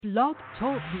Blog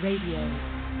Talk Radio.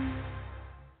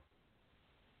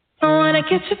 I wanna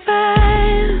catch a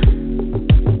vibe.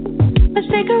 Let's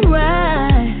take a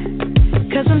ride.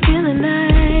 'Cause I'm feeling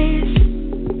nice.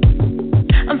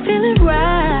 I'm feeling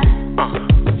right.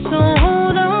 So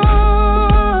hold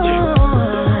on.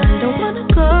 Don't wanna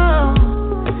go.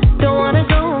 Don't wanna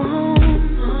go home.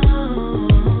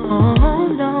 Oh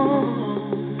no.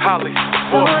 Holly.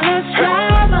 So let's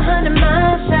drive 100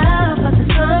 miles south of the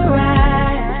sunrise.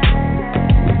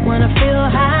 Wanna feel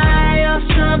high off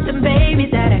something, baby,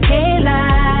 that I can't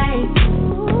like.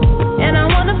 And I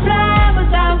wanna fly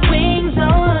without wings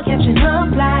or catching a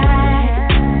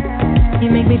flight. You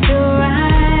make me feel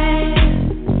right.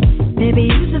 Baby,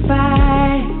 you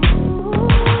survive.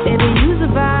 Baby, you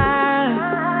survive.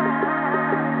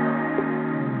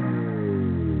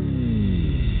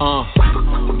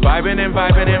 Vibing and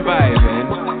vibing and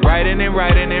vibing. Writing and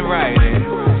writing and writing.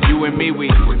 You and me, we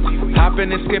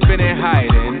hopping and skipping and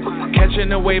hiding. Catching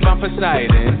the wave on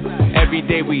Poseidon. Every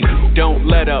day we don't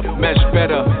let up, mesh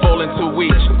better, fall into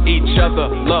each other,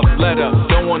 love letter,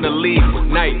 don't wanna leave,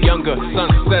 night younger,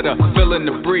 sunsetter, feeling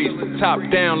the breeze, top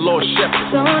down, Lord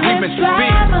Shepherd, so we let's meant to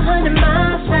drive 100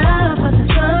 miles south of the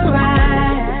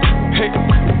sunrise. Hey.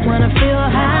 Wanna feel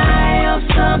high off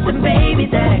something, baby,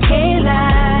 that I can't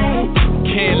lie.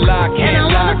 Can't lie,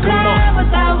 come on.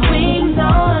 Without wings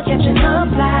or catching a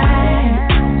flight.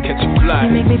 Catch a flight. You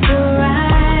make me feel right.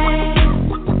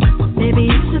 Baby,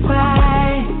 you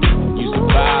survive. You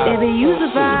survive. Baby, you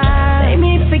survive. Make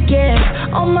me forget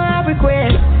all my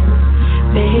regrets.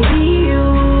 Baby,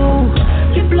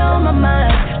 you blow my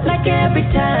mind like every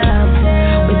time.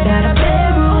 Without a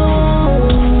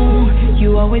bedroom,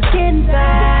 you always get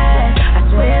inside. I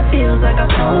swear it feels like I'm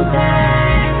so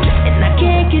tired. And I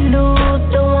can't get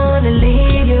loose, don't wanna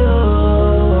leave you.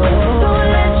 So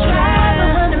let's drive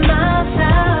 100 miles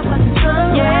south of the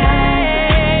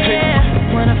sunrise.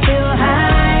 Yeah. Wanna feel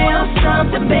high on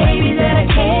something, baby, that I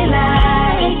can't lie.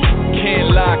 Can't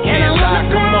lie,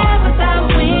 come on. Without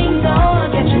wings or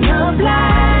catching a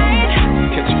flight.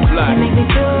 Catch a flight. You make me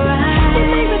feel right. You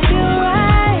make me feel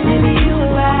right. Baby, you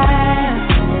arrive.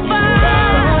 So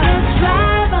let's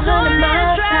drive 100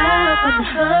 miles south of the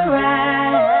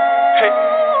sunrise.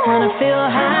 Wanna feel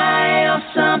high off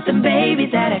something, baby,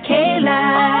 that I can't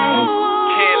lie.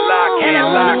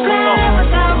 Can't lie, come on.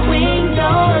 Without wings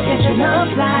or catching a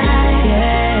flight.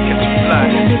 Yeah. Catch a flight.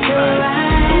 Make me feel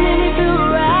right. Make me feel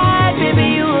right. Baby,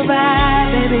 you arrive.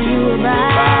 Baby, you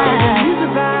arrive. You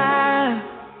survive.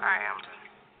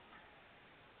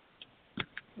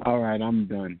 All right, I'm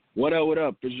done. What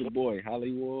up? It's your boy,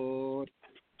 Hollywood.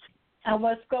 And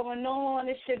what's going on?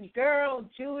 It's your girl,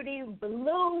 Judy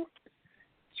Blue.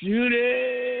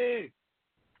 Judy!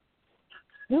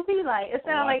 You be like, it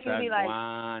sounds like you be like,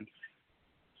 wine.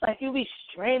 like you be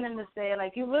straining to say it.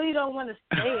 Like you really don't want to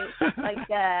say it like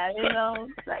that, you know?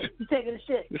 Like you taking a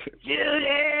shit.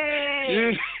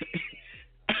 Judy!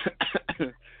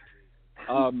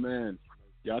 Oh, man.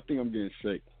 Yeah, I think I'm getting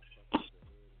sick.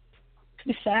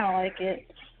 You sound like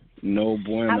it. No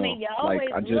bueno. I mean, you always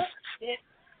like, I look just... it.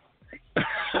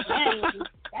 Yeah, you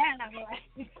sound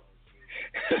like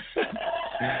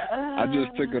I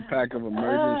just took a pack of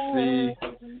emergency.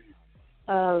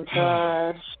 Oh,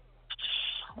 gosh.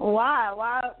 Why?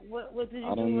 What did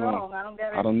you do wrong? I don't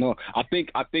get it. I don't know. I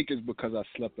think it's because I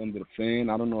slept under the fan.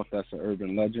 I don't know if that's an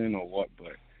urban legend or what,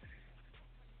 but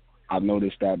I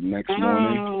noticed that next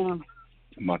morning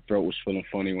my throat was feeling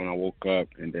funny when I woke up,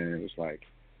 and then it was like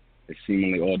it's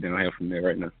seemingly all downhill from there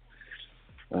right now.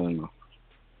 I don't know.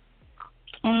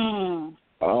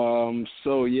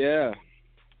 So yeah.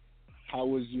 How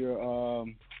was your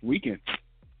weekend?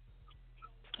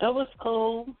 It was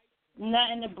cool.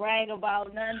 Nothing to brag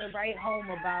about, nothing to write home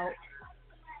about.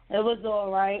 It was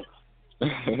all right.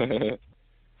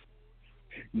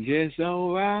 Yes,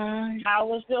 all right. How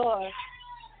was yours?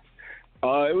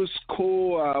 It was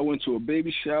cool. I went to a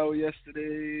baby shower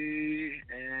yesterday,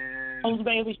 and Whose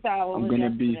baby shower I'm was gonna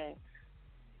yesterday?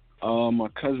 be my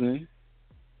cousin.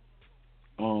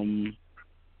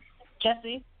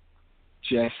 Jesse.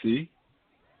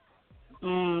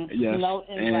 Yes, no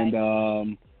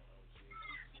and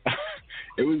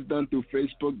it was done through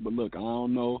Facebook. But look, I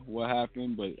don't know what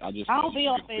happened, but I don't be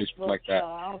on Facebook like that. So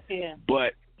I don't care.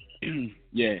 But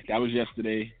yeah, that was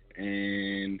yesterday,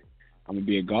 and I'm gonna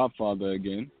be a godfather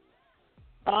again.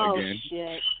 Oh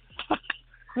shit!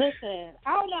 Listen,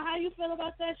 I don't know how you feel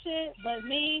about that shit, but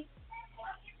me,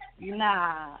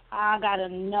 nah, I got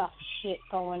enough shit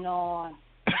going on.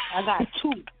 I got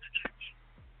two.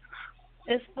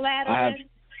 It's flattering.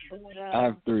 I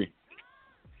have three.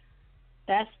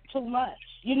 That's too much.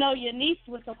 You know, your niece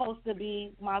was supposed to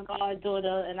be my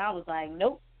goddaughter, and I was like,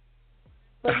 nope.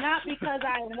 But not because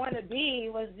I want to be.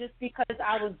 It was just because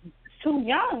I was too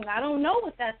young. I don't know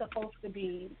what that's supposed to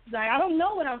be. Like, I don't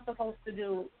know what I'm supposed to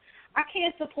do. I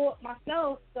can't support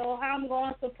myself, so how I'm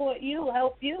going to support you,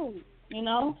 help you, you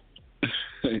know?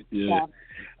 Yeah.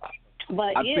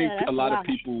 But I think a lot of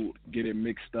people get it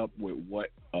mixed up with what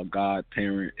a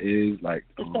godparent is. Like,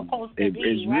 it's supposed to be,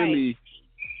 it's right. really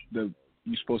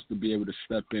you're supposed to be able to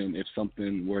step in if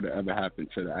something were to ever happen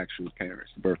to the actual parents,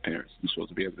 the birth parents. You're supposed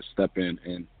to be able to step in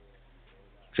and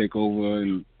take over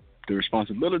and the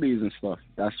responsibilities and stuff.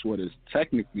 That's what it's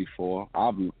technically for.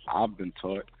 I've been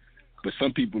taught, but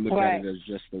some people look at it as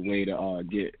just a way to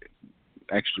get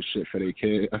extra shit for their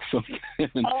kid or something.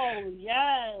 Oh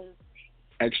yes.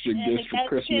 Extra gifts for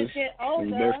Christmas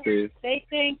and birthdays. They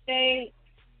think they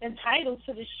entitled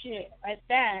to the shit like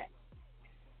that.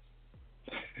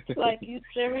 Like, you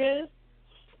serious?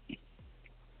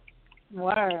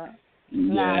 Word. Yeah.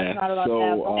 Nah, it's not about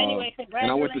that. But anyway,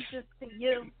 congratulations to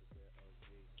you.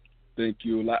 Thank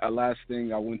you. Last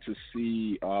thing, I went to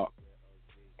see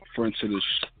friend to the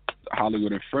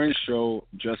Hollywood and Friends show,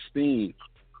 Justine.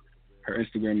 Her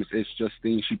Instagram is It's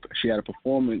Justine. She had a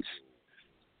performance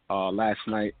last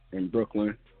night in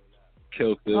Brooklyn.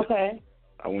 Killed it. Okay.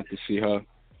 I went to see her.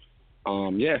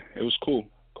 Yeah, it was cool.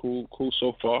 Cool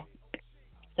so far.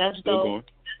 That's still dope. Going.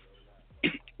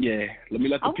 Yeah, let me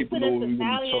let the people know we're going to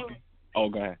be talking. Oh,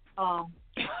 go ahead.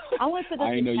 I went to this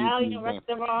Italian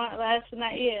restaurant last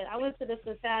night. Yeah, I went to this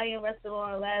Italian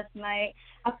restaurant last night.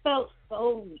 I felt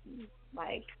so,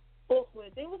 like,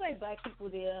 awkward. There was, like, black people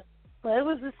there, but it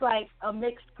was just, like, a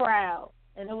mixed crowd,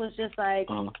 and it was just, like,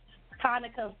 kind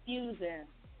of confusing.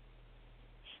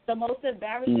 The most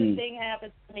embarrassing thing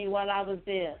happened to me while I was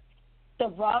there. The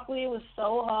broccoli was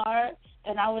so hard,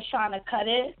 and I was trying to cut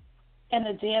it, and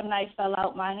the damn knife fell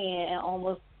out my hand and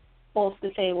almost off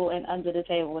the table and under the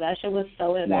table. That shit was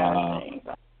so embarrassing.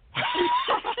 Wow.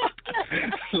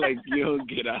 Like, you'll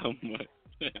get out much.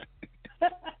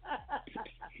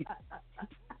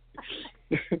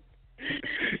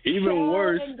 Even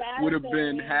worse would have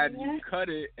been had you cut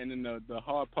it and then the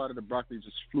hard part of the broccoli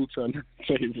just flew to under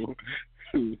the table.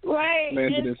 Right.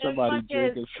 Landed in somebody's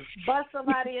drink. Bust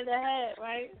somebody in the head,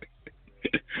 right?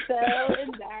 So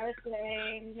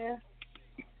embarrassing.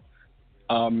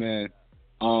 Oh, man.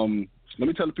 Let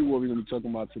me tell the people what we're going to be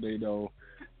talking about today, though.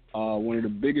 One of the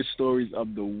biggest stories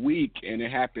of the week, and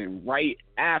it happened right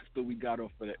after we got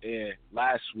off of the air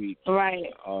last week.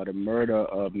 Right. The murder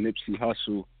of Nipsey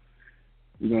Hussle.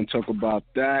 We're going to talk about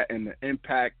that and the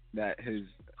impact that his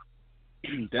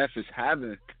death is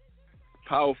having.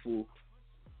 Powerful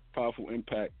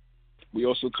impact. We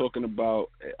also talking about,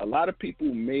 a lot of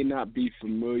people may not be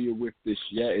familiar with this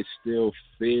yet. It's still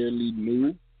fairly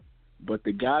new. But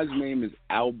the guy's name is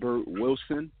Albert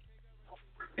Wilson,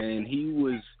 and he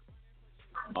was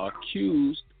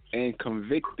accused and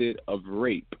convicted of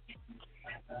rape.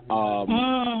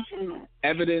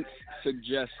 Evidence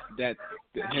suggests that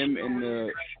him and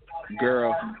the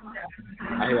girl,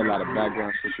 I hear a lot of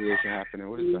background situation happening.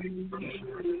 What is that?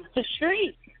 The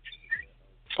street.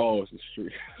 Oh, it's the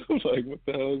street. I was like, what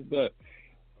the hell is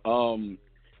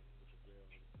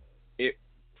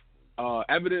that?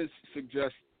 Evidence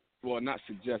suggests, well, not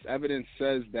suggests, evidence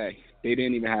says that they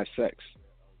didn't even have sex.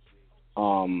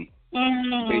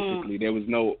 Basically, there was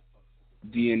no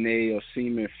DNA or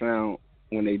semen found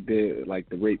when they did, like,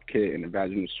 the rape kit and the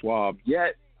vaginal swab.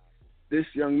 Yet, this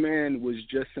young man was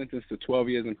just sentenced to 12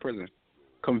 years in prison,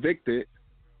 convicted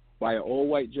by an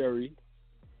all-white jury.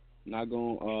 Not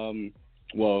going,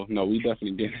 well, no, we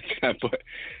definitely get into that, but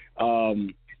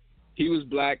he was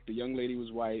black, the young lady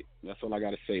was white. That's all I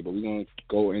got to say, but we're going to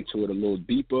go into it a little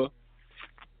deeper,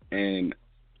 and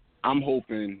I'm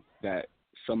hoping that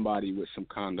somebody with some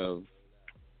kind of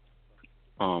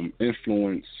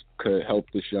influence could help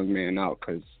this young man out,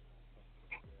 because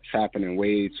it's happening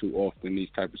way too often, these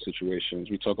type of situations.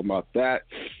 We talk about that.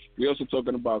 We also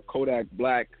talking about Kodak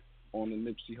Black on the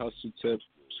Nipsey Hussle tip.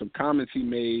 Some comments he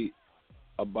made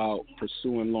about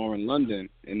pursuing Lauren London,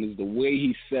 and is the way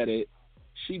he said it.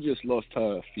 She just lost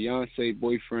her fiance,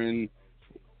 boyfriend,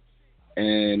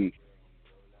 and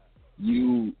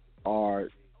you are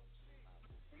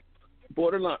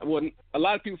borderline. Well, a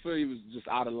lot of people feel he was just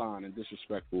out of line and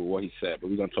disrespectful with what he said, but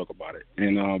we're going to talk about it.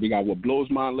 And we got what blows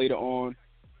mine later on.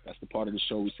 That's the part of the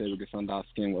show we say we get under our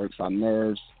skin, what irks our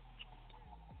nerves.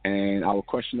 And our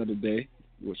question of the day,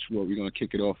 which what we're going to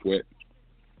kick it off with,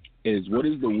 is what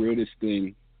is the weirdest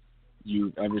thing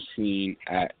you've ever seen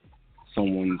at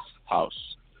someone's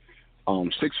house?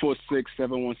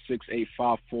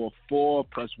 646-716-8544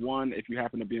 +1. If you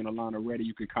happen to be on the line already,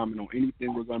 you can comment on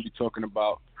anything we're going to be talking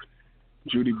about.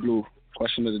 Judy Blue,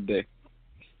 question of the day.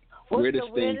 What's the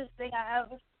weirdest thing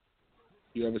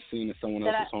you ever seen in someone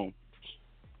else's home?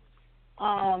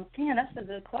 Damn, that's a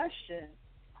good question.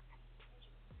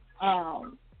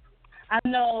 I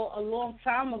know a long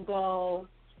time ago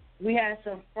we had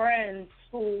some friends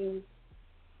who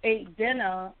ate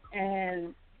dinner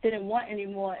and didn't want any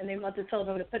more, and their mother told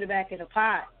them to put it back in a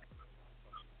pot.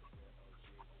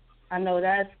 I know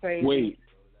that's crazy.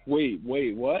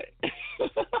 Wait, what?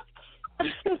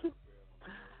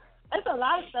 There's a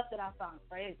lot of stuff that I found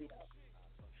crazy, though.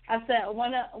 I said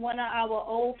one of our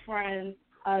old friends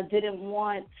didn't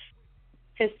want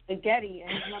his spaghetti,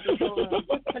 and his mother told him to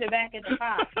put it back in the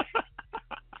pot.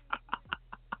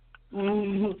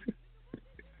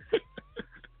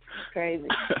 Crazy.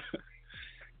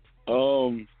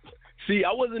 See,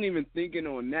 I wasn't even thinking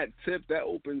on that tip. That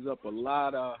opens up a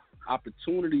lot of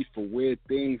opportunity for weird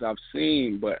things I've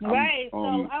seen, but right.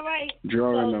 All right. So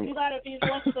you gotta be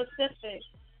more specific.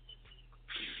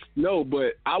 No,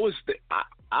 but I was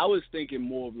thinking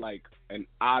more of like an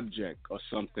object or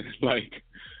something like.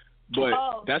 But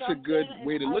that's a good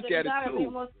way to look at it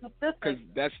too, because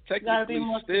that's technically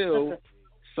still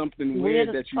something weird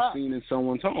that you've seen in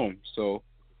someone's home. So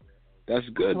that's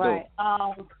good right.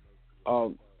 though.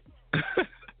 I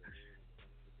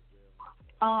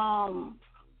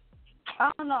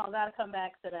don't know. Gotta come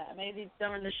back to that. Maybe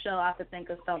during the show I could think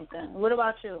of something. What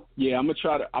about you? Yeah, I'm gonna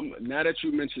try to. Now that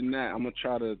you mentioned that, I'm gonna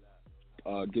try to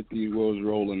get these wheels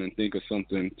rolling and think of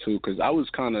something too, because I was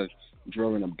kind of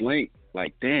drawing a blank.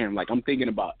 Like, damn, like I'm thinking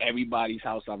about everybody's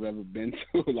house I've ever been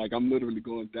to. Like, I'm literally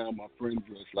going down my friends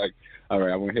list. Like, all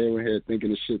right, I went here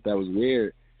thinking of shit that was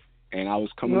weird, and I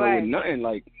was coming up with nothing.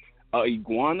 Like,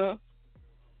 iguana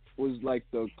was like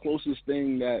the closest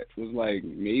thing that was like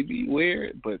maybe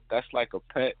weird, but that's like a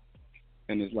pet,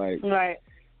 and it's like right.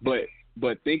 But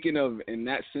thinking of in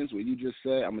that sense what you just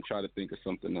said, I'm gonna try to think of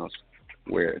something else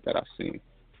weird that I've seen.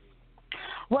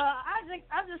 Well, I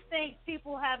just think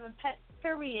people having pets,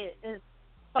 period, is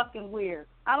fucking weird.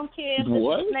 I don't care if it's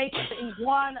a snake, an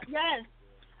iguana. Yes,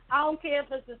 I don't care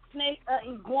if it's a snake, an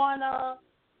iguana,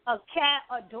 a cat,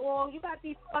 a dog. You got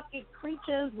these fucking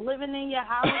creatures living in your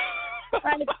house.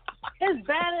 Like, it's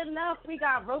bad enough we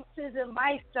got roaches and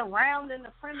mice surrounding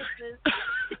the premises.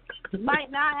 You might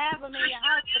not have them in your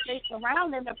house, but they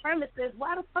surrounding the premises.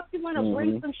 Why the fuck you want to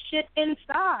bring some shit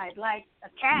inside, like a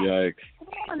cat? Yikes. Come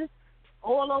on, it's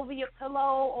all over your pillow,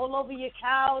 all over your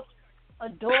couch. A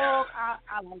dog, I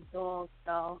like dogs,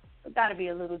 though. It got to be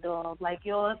a little dog like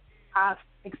yours. I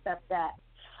accept that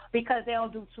because they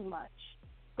don't do too much.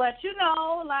 But, you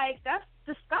know, like, that's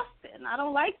disgusting. I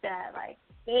don't like that. Like,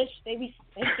 fish, they be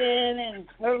stinking, and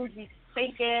birds be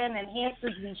stinking, and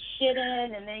hamsters be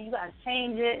shitting, and then you got to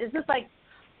change it. It's just, like,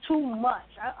 too much.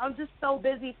 I'm just so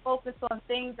busy focused on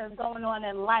things that's going on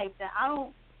in life that I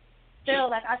don't feel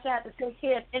like I should have to take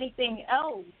care of anything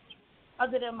else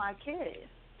other than my kids.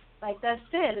 Like, that's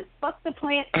it. Fuck the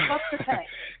plant, fuck the pet.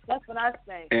 That's what I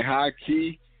say. And high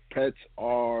key, pets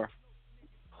are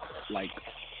like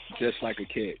just like a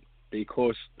kid. They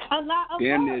cost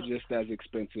damn near just as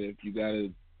expensive. You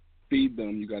gotta feed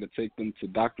them. You gotta take them to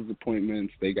doctor's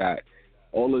appointments. They got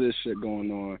all of this shit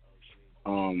going on.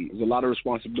 There's a lot of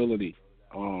responsibility.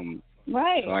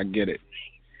 Right. So I get it.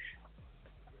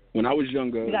 When I was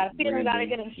younger, you gotta feed them. You gotta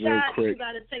get them shot. Quick. You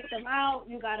gotta take them out.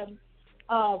 You gotta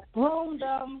groom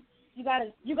them. You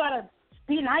gotta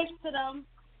be nice to them.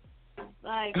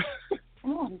 Like,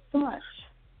 come on, too much.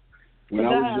 When I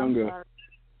was younger,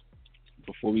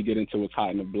 before we get into what's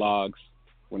hot in the blogs,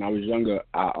 when I was younger,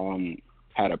 I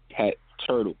had a pet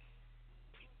turtle.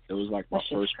 It was like my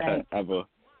first pet ever.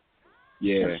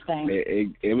 Yeah,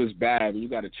 it was bad. You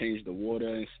got to change the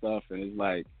water and stuff, and it's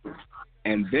like,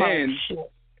 and then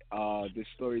this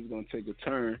story is gonna take a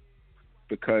turn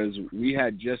because we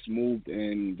had just moved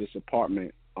in this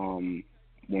apartment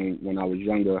when I was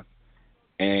younger,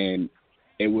 and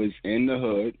it was in the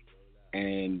hood,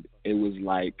 and it was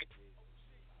like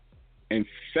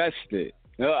infested.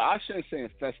 No, I shouldn't say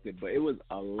infested, but it was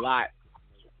a lot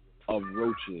of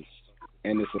roaches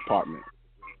in this apartment.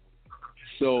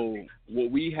 So what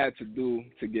we had to do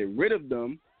to get rid of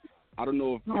them, I don't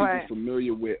know if people are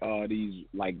familiar with these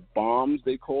like bombs,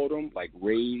 they call them, like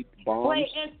raid bombs. Wait,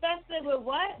 infested with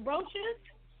what? Roaches?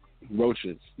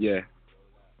 Roaches, yeah.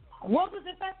 What was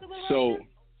infested with so, roaches?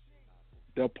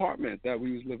 The apartment that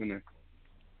we was living in.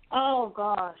 Oh,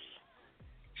 gosh.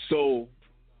 So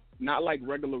not like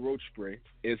regular roach spray.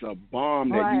 It's a bomb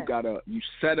that you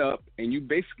set up, and you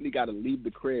basically gotta leave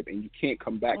the crib, and you can't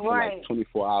come back for like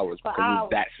 24 hours because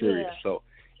it's that serious. Yeah. So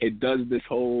it does this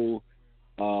whole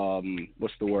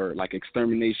what's the word, like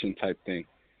extermination type thing.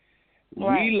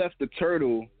 Right. We left the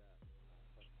turtle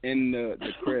in the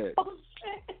crib. Oh,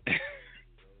 shit.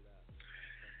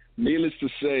 Needless to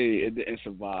say, it didn't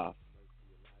survive.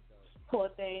 Poor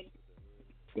thing.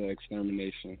 The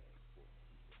extermination.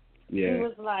 Yeah. He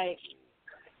was like,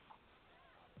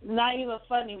 not even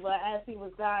funny, but as he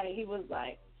was dying, he was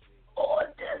like, on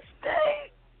this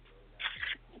day.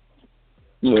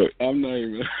 Look, I'm not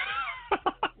even.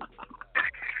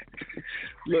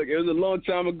 Look, it was a long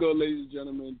time ago, ladies and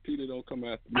gentlemen. Peter, don't come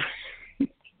after me.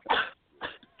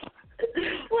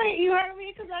 Wait, you heard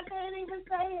me? Because I couldn't even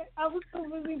say it. I was so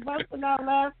busy busting out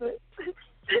laughing.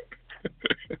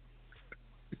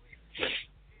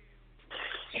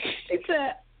 He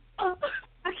said, oh,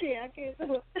 I can't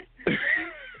do it.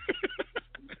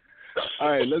 All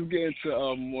right, let's get into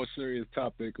a more serious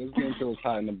topic. Let's get into what's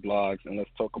hot in the blogs, and let's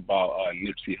talk about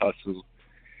Nipsey Hussle.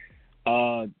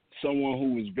 Someone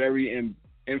who was very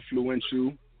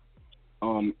influential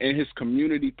in his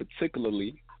community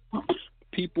particularly.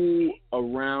 People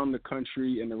around the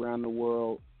country and around the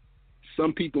world,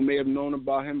 some people may have known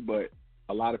about him, but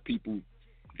a lot of people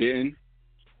didn't.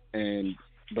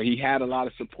 But he had a lot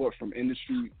of support from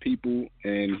industry people,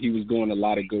 and he was doing a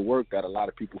lot of good work that a lot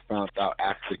of people found out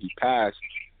after he passed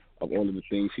of all of the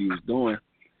things he was doing.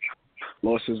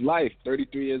 Lost his life,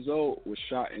 33 years old, was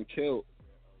shot and killed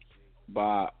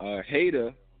by a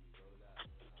hater,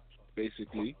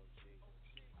 basically.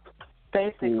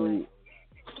 Basically.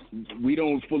 We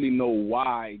don't fully know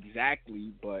why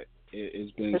exactly, but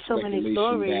it's been speculation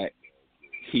that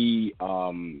he,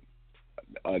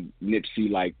 Nipsey,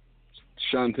 like,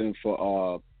 shunned him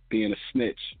for being a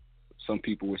snitch. Some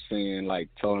people were saying, like,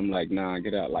 tell him, like, nah,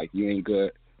 get out, like, you ain't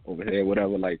good over here,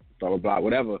 whatever, like, blah, blah, blah,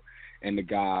 whatever. And the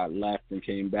guy left and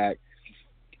came back.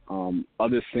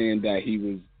 Others saying that he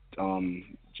was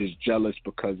just jealous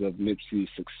because of Nipsey's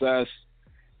success.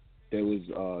 There was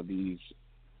these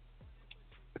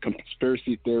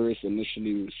conspiracy theorists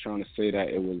initially was trying to say that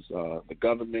it was the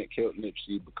government killed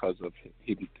Nipsey because of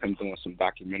him doing some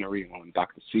documentary on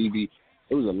Dr. Sebi.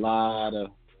 There was a lot of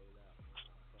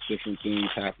different things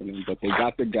happening, but they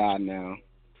got the guy now.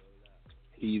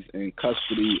 He's in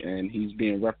custody, and he's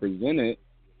being represented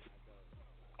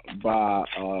by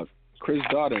Chris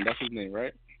Darden. That's his name,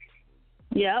 right?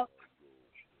 Yep.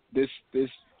 This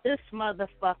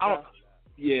motherfucker.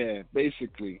 Yeah,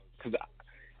 basically. Cause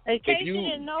in case you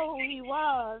didn't know who he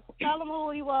was, tell him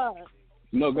who he was.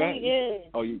 No, go ahead. He is.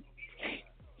 Oh,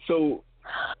 So,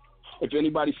 if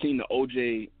anybody's seen the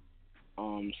OJ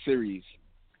series,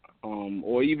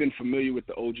 or even familiar with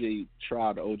the OJ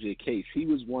trial, the OJ case, he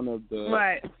was one of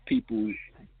the people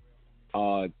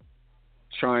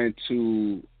trying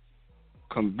to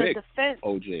convict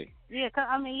OJ. Yeah,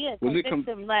 convict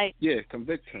him. Like, yeah,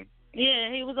 convict him.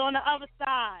 Yeah, he was on the other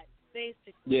side,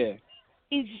 basically. Yeah.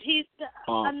 He's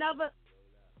another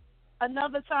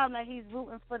time that he's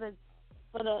rooting for the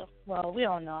well, we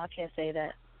don't know. I can't say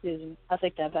that. Excuse me. I'll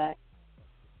take that back.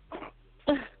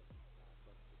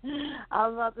 I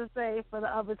was about to say for the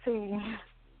other team.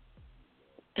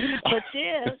 But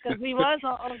yeah, because he was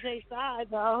on OJ's side,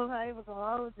 though. I was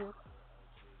on OJ.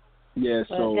 Yeah,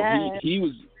 so he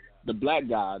was the black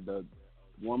guy, the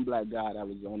one black guy that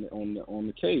was on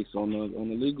the case, on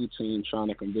the legal team trying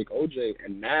to convict OJ.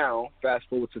 And now, fast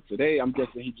forward to today, I'm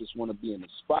guessing he just want to be in the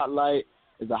spotlight.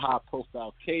 It's a high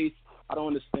profile case. I don't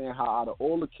understand how out of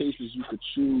all the cases you could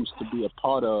choose to be a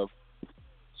part of,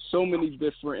 so many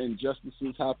different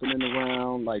injustices happening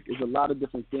around. Like, there's a lot of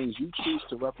different things. You choose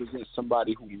to represent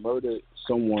somebody who murdered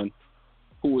someone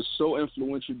who was so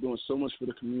influential, doing so much for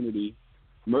the community,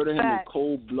 murder him in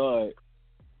cold blood.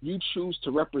 You choose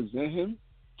to represent him,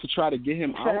 to try to get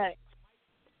him out.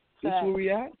 This where we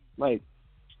at? Like,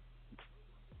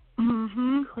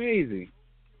 crazy.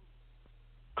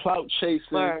 Clout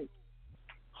chasing,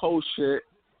 whole shit.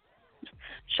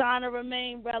 Trying to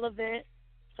remain relevant,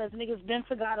 because niggas been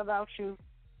forgot about you.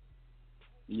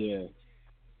 Yeah.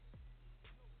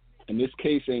 And this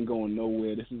case ain't going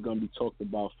nowhere. This is going to be talked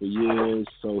about for years,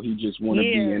 so he just want to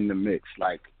be in the mix.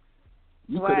 Like,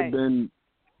 you could have been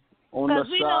on the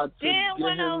side to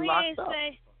get him locked up.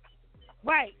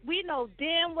 We know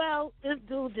damn well this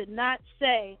dude did not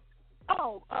say,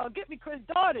 get me Chris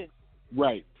Darden.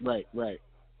 Right. What?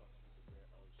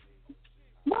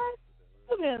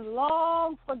 You've been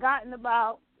long forgotten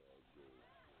about.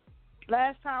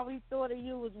 Last time we thought of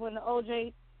you was when the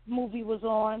OJ movie was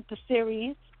on, the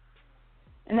series.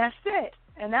 And that's it.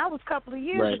 And that was a couple of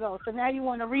years ago. So now you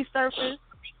want to resurface.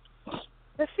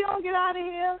 If you don't get out of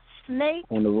here, snake.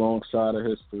 On the wrong side of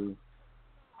history.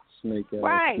 Snake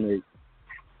ass snake.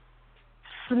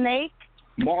 Snake.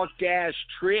 Mark ass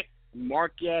trick.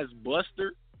 Mark ass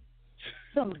buster.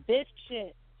 Some bitch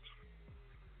shit.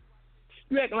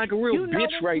 You acting like a real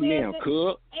bitch right now,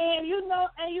 cuz. And you know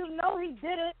he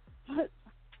did it.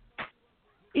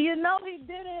 You know he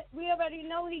did it. We already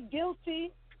know he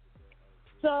guilty.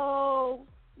 So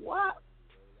what?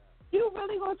 You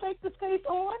really gonna take this case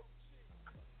on?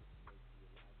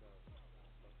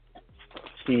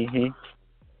 Mhm.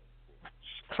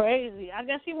 Crazy. I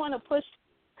guess he want to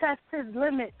test his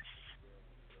limits,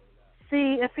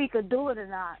 see if he could do it or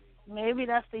not. Maybe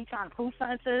that's he trying to prove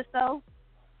something to himself,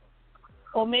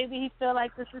 or maybe he feel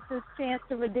like this is his chance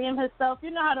to redeem himself. You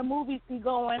know how the movies be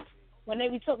going when they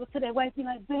be talking to their wife, be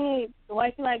like, "Babe," the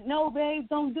wife be like, "No, babe,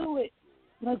 don't do it."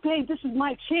 Like, "Babe, this is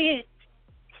my chance."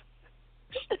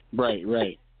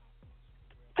 Right.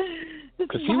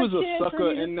 Because he was a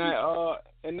sucker in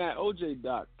that OJ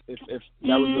doc. If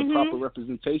that was the proper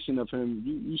representation of him,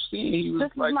 you seen he was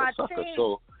like a sucker. Chance.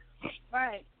 So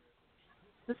right,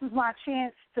 this is my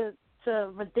chance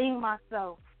to redeem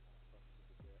myself.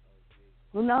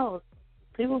 Who knows?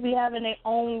 People be having their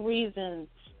own reasons.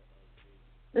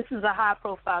 This is a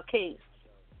high-profile case.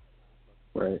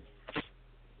 Right.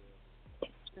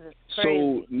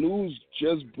 So news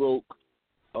just broke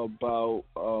about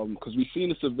because we seen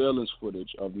the surveillance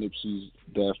footage of Nipsey's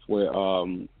death, where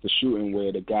the shooting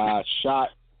where the guy shot.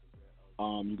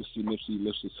 You can see Nipsey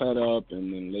lifts his head up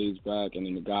and then lays back, and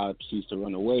then the guy proceeds to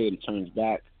run away and turns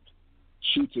back,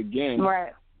 shoots again,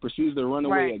 proceeds to run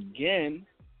away again,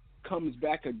 comes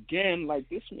back again. Like,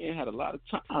 this man had a lot of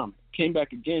time. Came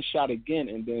back again, shot again,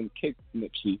 and then kicked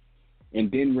Nipsey, and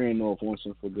then ran off once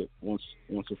and for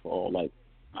all. Like,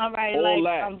 all right, all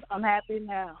like that. I'm happy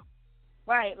now.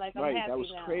 Right, like I'm happy now. That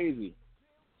was crazy.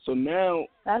 So now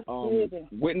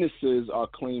witnesses are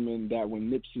claiming that when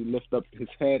Nipsey lifted up his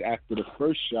head after the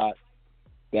first shot,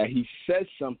 that he said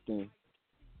something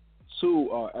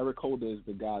to Eric Holder is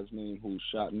the guy's name who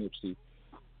shot Nipsey.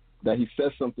 That he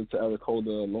said something to Eric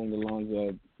Holder along the lines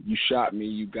of, "You shot me,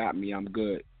 you got me, I'm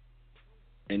good."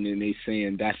 And then they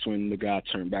saying that's when the guy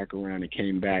turned back around and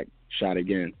came back, shot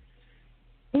again.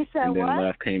 He said and then what?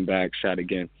 left, came back, shot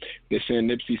again. They're saying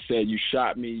Nipsey said, "You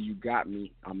shot me, you got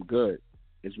me, I'm good,"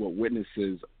 is what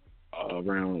witnesses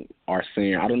around are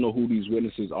saying. I don't know who these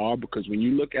witnesses are, because when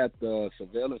you look at the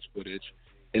surveillance footage,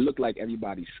 it looked like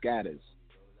everybody scatters.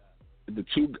 The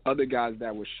two other guys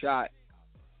that were shot,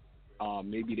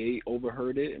 maybe they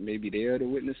overheard it, and maybe they are the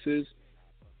witnesses,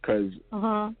 because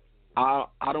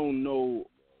I don't know.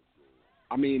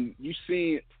 I mean, you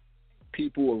seen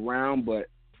people around, but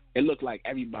it looked like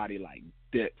everybody like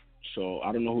dipped. So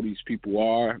I don't know who these people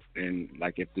are, and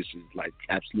like if this is like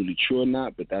absolutely true or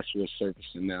not. But that's what's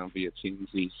surfacing now via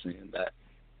TMZ, saying that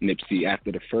Nipsey,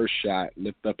 after the first shot,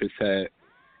 lifted up his head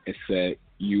and said,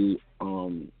 "You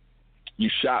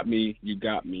shot me, you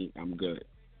got me, I'm good."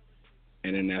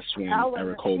 And then that's when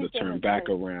Eric Holder turned back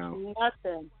around.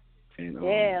 Nothing. And,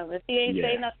 if he ain't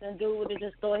say nothing, dude would have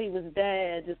just thought he was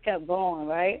dead, just kept going,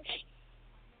 right?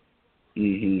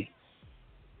 Mhm.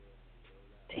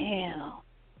 Damn.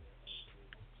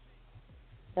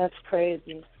 That's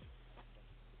crazy.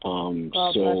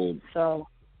 So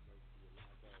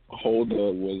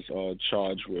Holder was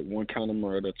charged with 1 count of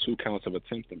murder, 2 counts of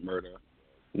attempted murder,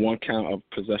 1 count of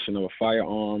possession of a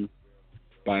firearm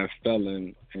by a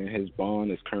felon, and his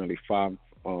bond is currently $5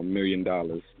 million.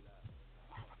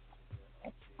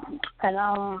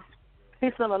 And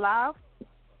he's still alive?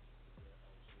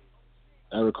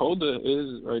 Eric Holder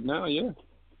is right now, yeah.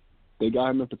 They got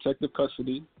him in protective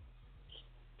custody,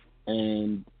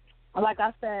 and like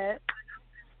I said,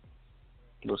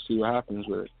 we'll see what happens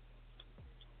with it.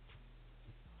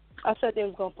 I said they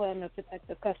was gonna put him in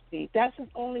protective custody. That's his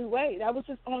only way. That was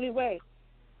his only way.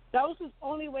 That was his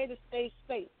only way to stay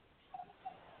safe,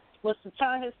 was to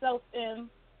turn himself in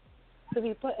to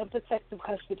be put in protective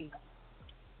custody.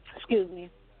 Excuse me.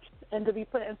 And to be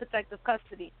put in protective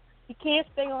custody. He can't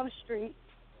stay on the street.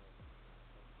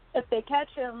 If they catch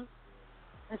him,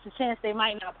 there's a chance they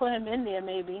might not put him in there,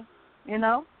 maybe, you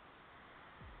know?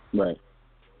 Right.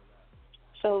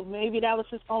 So maybe that was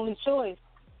his only choice,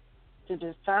 to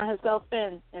just turn himself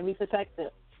in and be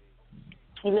protected.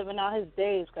 He's living out his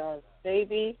days, guys.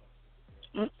 Baby.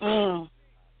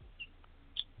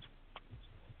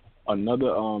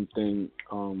 Another thing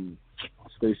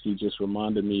Stacey just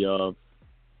reminded me of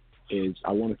is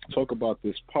I wanted to talk about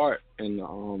this part, and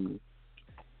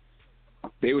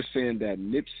they were saying that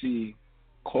Nipsey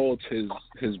called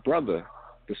his brother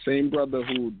the same brother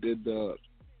who did the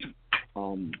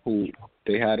who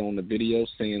they had on the video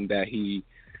saying that he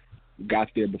got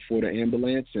there before the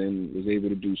ambulance and was able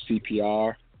to do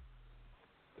CPR.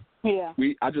 Yeah.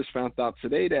 I just found out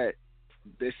today that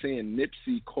they're saying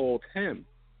Nipsey called him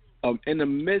in the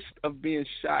midst of being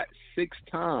shot 6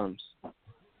 times,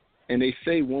 and they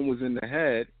say one was in the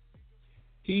head.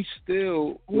 He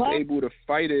still was able to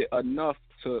fight it enough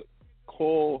to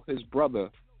call his brother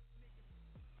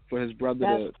for his brother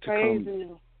to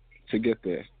come to get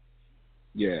there.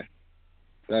 Yeah,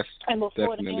 that's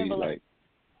definitely like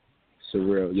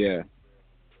surreal. Yeah,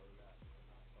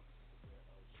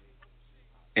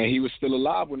 and he was still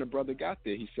alive when the brother got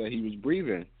there. He said he was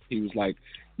breathing. He was like,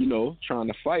 trying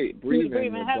to fight, breathing.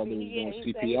 And the brother was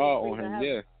doing CPR on him. Heavy.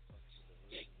 Yeah.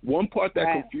 One part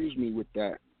that confused me with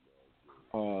that,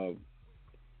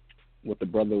 what the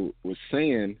brother was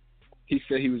saying, he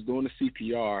said he was doing the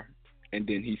CPR. And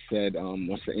then he said,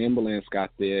 once the ambulance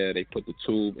got there, they put the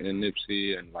tube in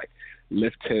Nipsey and like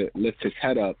lift his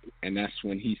head up, and that's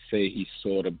when he say he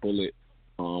saw the bullet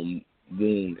wound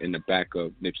in the back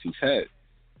of Nipsey's head.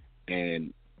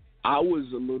 And I was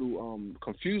a little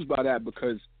confused by that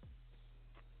because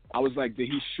I was like, did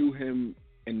he shoot him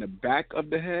in the back of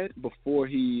the head before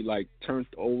he like turned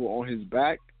over on his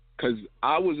back? Because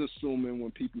I was assuming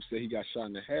when people say he got shot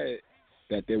in the head,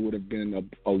 that there would have been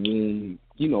a wound,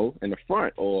 in the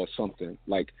front or something.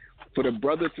 Like, for the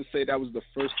brother to say that was the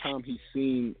first time he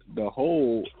seen the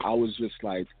hole, I was just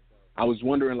like, I was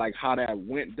wondering, like, how that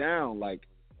went down. Like,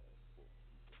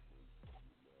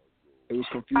 it was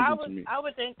confusing to me. I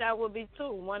would think that would be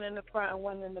 2, one in the front and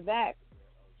one in the back.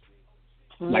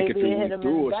 Like maybe if it went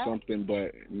through or something,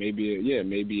 but maybe it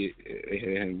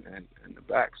hit him in the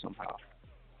back somehow.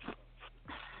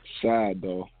 Sad,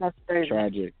 though. That's crazy.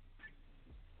 Tragic.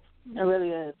 It really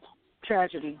is.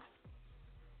 Tragedy.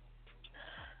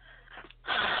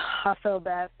 I feel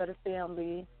bad for the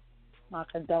family. My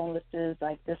condolences.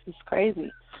 Like, this is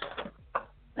crazy.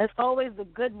 It's always the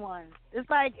good ones. It's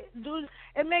like, dude,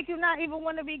 it make you not even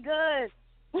want to be good.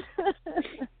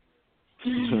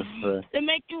 It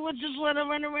make you just want to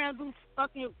run around and do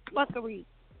fucking fuckery.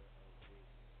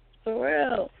 For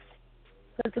real.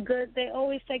 Because the good, they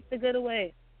always take the good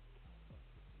away.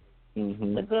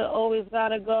 Mm-hmm. The good always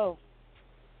gotta go.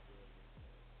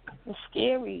 It's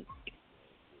scary.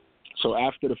 So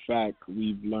after the fact,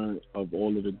 we've learned of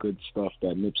all of the good stuff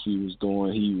that Nipsey was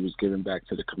doing. He was giving back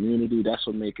to the community. That's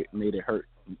what made it hurt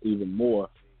even more.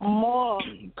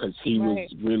 Because he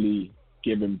was really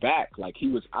giving back. Like, he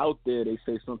was out there. They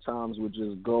say sometimes would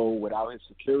just go without his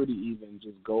security, even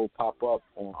just go pop up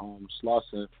on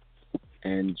Slauson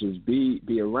and just be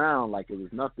around like it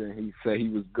was nothing. He said he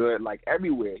was good, like,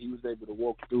 everywhere. He was able to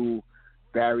walk through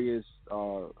various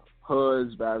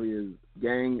hoods, various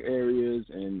gang areas,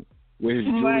 and with his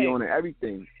jewelry on and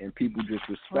everything. And people just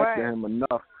respected him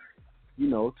enough,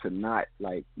 to not,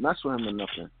 like, mess with him or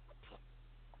nothing.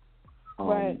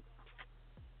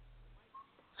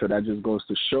 So that just goes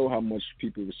to show how much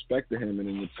people respected him. And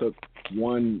then it took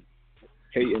one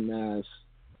hating-ass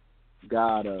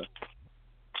guy to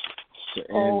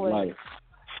end life.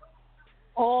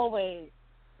 Always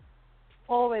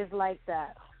like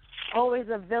that. Always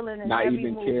a villain in not every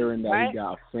even movie, caring that he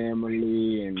got a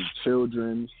family and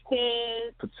children.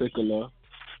 Kids. Particular.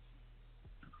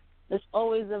 There's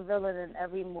always a villain in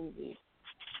every movie.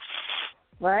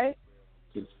 Right?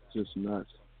 Just nuts.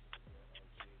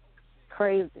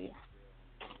 Crazy.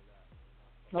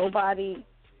 Nobody.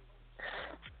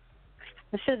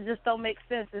 This shit just don't make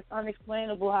sense. It's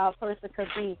unexplainable how a person could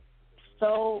be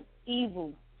so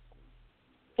evil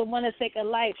to want to take a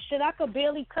life. Shit, I could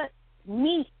barely cut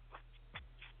meat.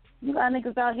 You got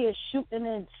niggas out here shooting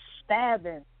and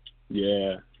stabbing.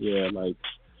 Yeah, like,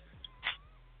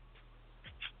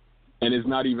 and it's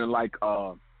not even like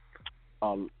a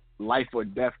life or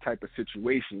death type of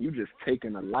situation. You just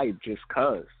taking a life just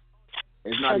cause.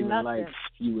 It's not even like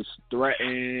you was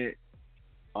threatened.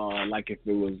 Like if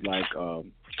it was like a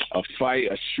fight,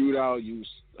 a shootout, you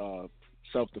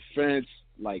self-defense,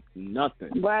 like nothing.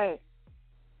 Right.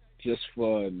 Just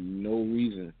for no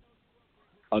reason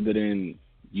other than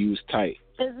you was tight.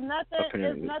 There's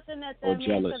nothing that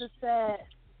man could have said.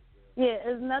 Yeah,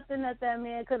 there's nothing that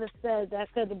man could have said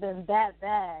that could have been that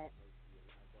bad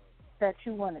that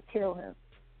you want to kill him.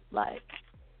 Like,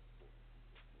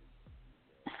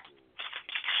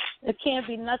 it can't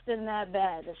be nothing that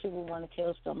bad that you would want to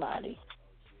kill somebody.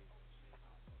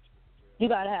 You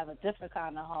got to have a different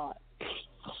kind of heart.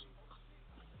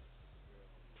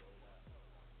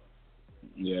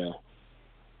 Yeah.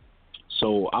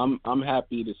 So I'm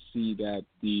happy to see that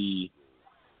the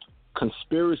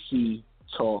conspiracy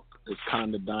talk is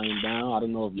kind of dying down. I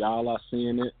don't know if y'all are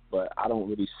seeing it, but I don't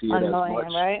really see it annoying, as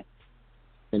much right?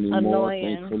 anymore,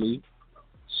 Annoying. thankfully.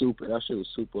 That shit was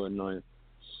super annoying.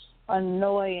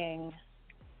 Annoying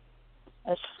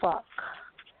as fuck.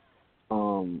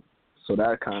 So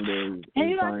that kind of is And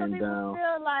you know, some dying people down.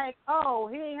 feel like, oh,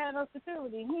 he ain't had no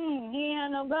security. He ain't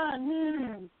had no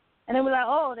gun. And they were like,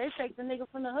 oh, they take the nigga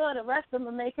from the hood, arrest him,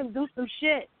 and make him do some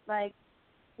shit. Like,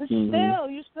 still,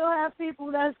 you still have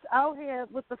people that's out here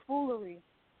with the foolery.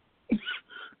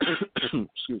 Excuse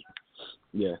me.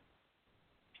 Yeah.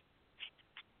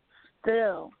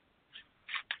 Still.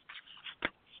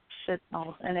 Shit,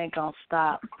 no, it ain't gonna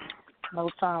stop. No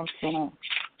time soon.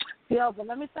 Yo, but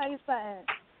let me tell you something.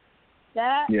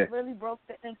 That really broke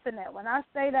the internet. When I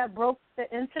say that broke the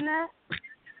internet,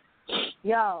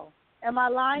 yo, am I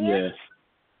lying?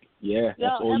 Yeah,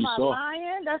 that's all you saw. Am I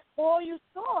lying? That's all you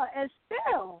saw. And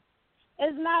still,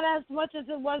 it's not as much as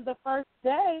it was the first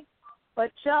day.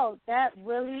 But, yo, that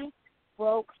really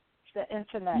broke the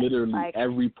internet. Literally like,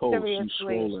 every post seriously, you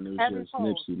scrolling, it was every just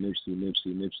post.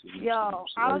 Nipsey. Yo,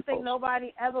 I don't think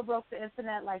nobody ever broke the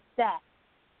internet like that.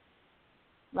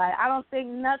 Like, I don't think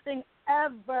nothing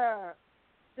ever.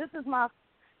 This is my,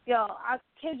 I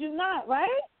kid you not, right?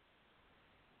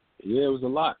 Yeah, it was a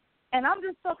lot. And I'm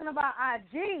just talking about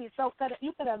IG, so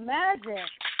you could imagine.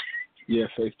 Yeah,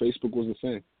 Facebook was the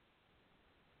same.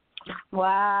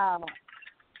 Wow.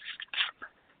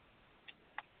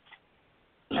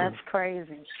 That's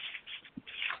crazy.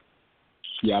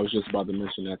 Yeah, I was just about to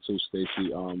mention that too,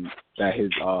 Stacey. That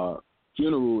his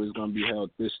funeral is going to be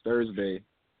held this Thursday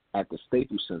at the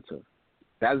Staples Center.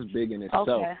 That's big in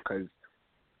itself because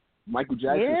Michael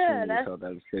Jackson's funeral was held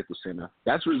at the Staples Center.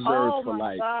 That's reserved for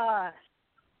like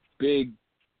big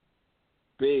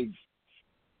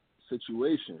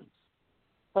situations.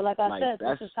 But like I said,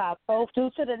 this is how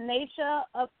due to the nature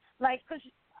of because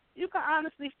you can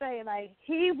honestly say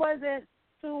he wasn't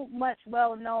too much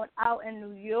well known out in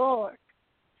New York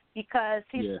because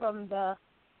he's from the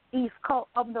East Coast,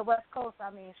 the West Coast.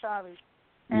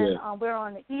 And we're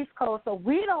on the East Coast, so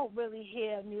we don't really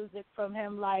hear music from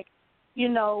him like,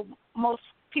 most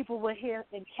people would hear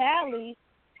in Cali,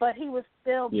 but he was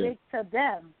still big to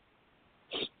them.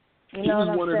 You know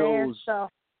what I'm saying? So,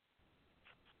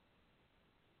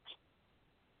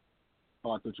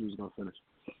 I thought you was gonna finish.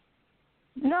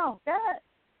 No, that.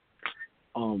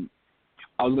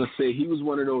 I was gonna say he was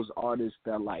one of those artists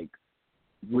that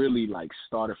really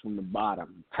started from the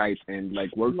bottom type and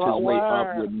worked his way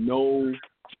up with no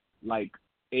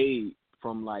aid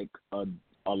from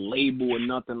a label or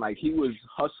nothing. He was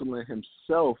hustling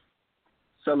himself,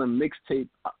 selling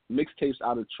mixtapes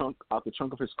out the trunk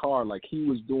of his car. He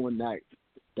was doing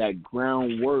that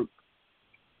groundwork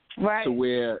to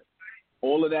where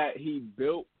all of that he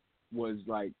built was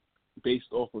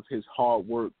based off of his hard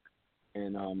work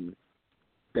and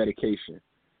dedication.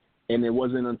 And it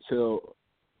wasn't until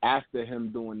after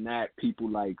him doing that, people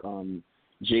like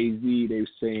Jay-Z, they were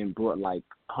saying, brought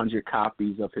 100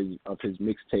 copies of his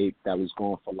mixtape that was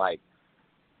going for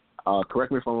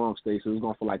correct me if I'm wrong, Stacey, it was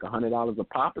going for $100 a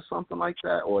pop or something like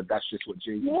that, or that's just what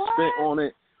Jay-Z spent on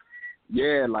it.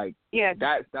 Yeah,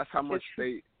 that's how much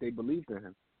they believed in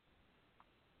him.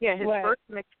 Yeah, his first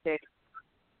mixtape.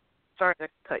 Sorry to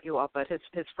cut you off, but his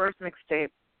first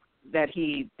mixtape that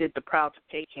he did the Proud to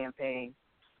Pay campaign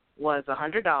was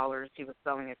 $100. He was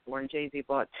selling it for, and Jay-Z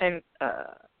bought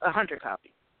 100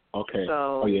 copies. Okay.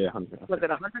 So 100. Was it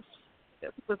 100?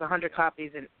 It was 100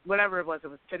 copies, and whatever it was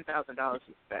 $10,000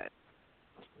 he spent.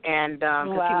 And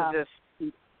because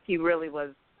he really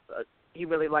was, he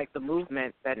really liked the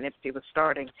movement that Nipsey was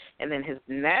starting. And then his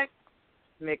next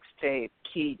mixtape,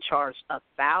 he charged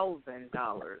 $1,000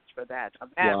 for that. So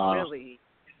that really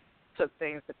took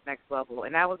things to the next level.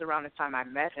 And that was around the time I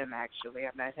met him. Actually,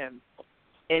 I met him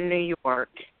in New York,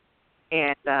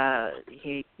 and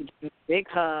he gave me a big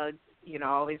hug. I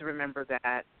always remember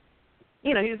that.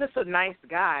 He was just a nice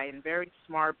guy and very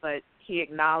smart, but he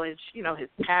acknowledged, his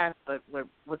past. But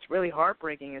what's really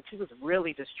heartbreaking is he was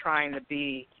really just trying to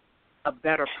be a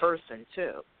better person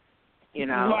too, and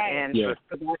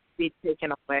for that to be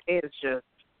taken away is just,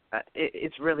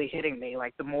 it's really hitting me.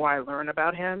 The more I learn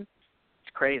about him,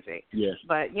 it's crazy. Yeah.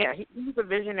 But he's a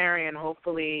visionary, and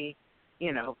hopefully,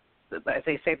 as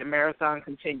they say, the marathon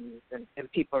continues,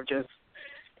 and people are just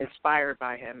inspired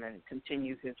by him and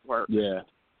continue his work. Yeah.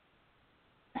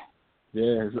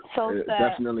 Yeah, it's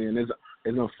definitely, and it's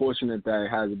unfortunate that it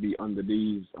has to be under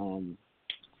these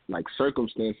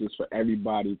circumstances for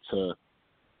everybody to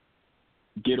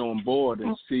get on board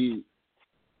and see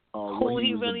what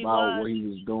he was really about, what he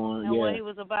was doing, and what he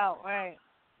was about, right?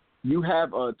 You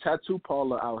have a tattoo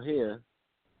parlor out here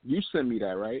you sent me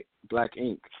that, right? Black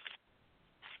Ink.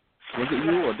 Was it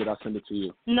you or did I send it to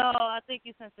you? No, I think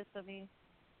you sent it to me.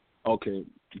 Okay,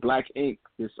 Black Ink.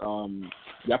 This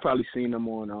y'all probably seen them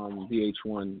on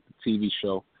VH1 TV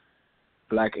show.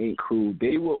 Black Ink Crew.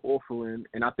 They were offering,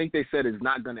 and I think they said it's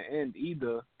not going to end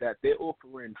either, that they're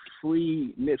offering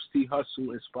free Nipsey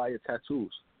Hussle inspired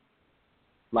tattoos.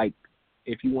 Like,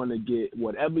 if you want to get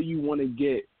whatever you want to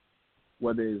get,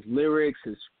 whether it's lyrics,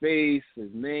 his face, his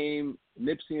name,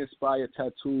 Nipsey inspired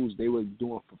tattoos, they were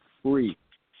doing for free.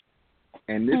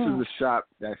 And this is a shop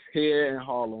that's here in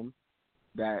Harlem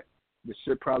that the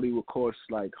shit probably would cost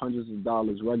like hundreds of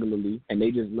dollars regularly, and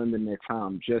they just lending their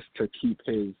time just to keep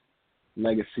his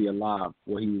legacy alive,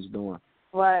 what he was doing.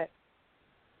 Right.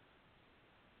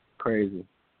 Crazy.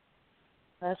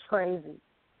 That's crazy.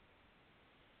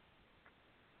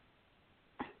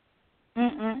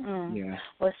 Yeah.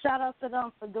 Well, shout out to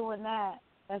them for doing that.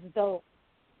 That's dope.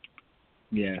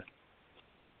 Yeah.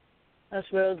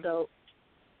 That's real dope.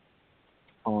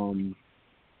 Lauren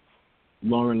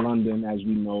London, as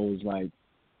we know, is like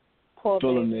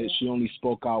feeling it. She only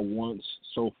spoke out once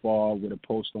so far with a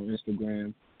post on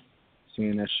Instagram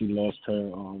saying that she lost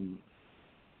her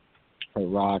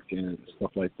rock and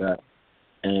stuff like that.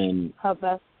 And her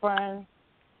best friend.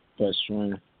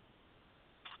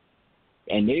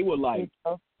 And they were like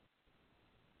so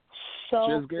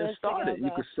just getting started,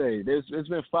 you could say. It's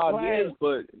been 5 years,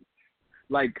 but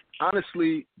like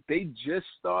honestly, they just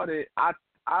started.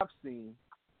 I've seen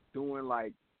doing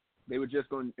like they were just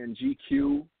going in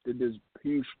GQ, did this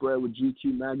huge spread with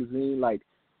GQ magazine. Like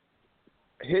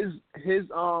his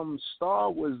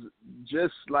star was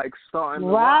just like starting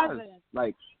to rise,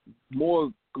 like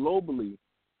more globally.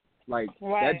 Like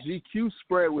that GQ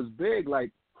spread was big,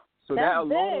 like so that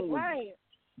alone was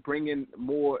bringing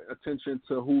more attention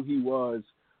to who he was.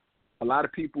 A lot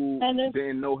of people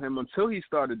didn't know him until he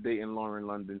started dating Lauren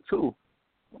London too.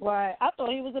 Right. I thought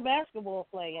he was a basketball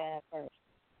player at first.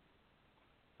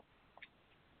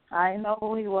 I didn't know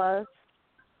who he was.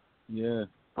 Yeah.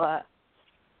 But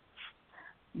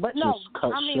no,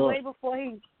 I mean short.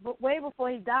 way before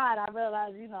he died, I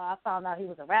realized, I found out he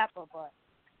was a rapper. But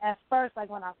at first, like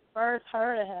when I first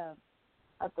heard of him,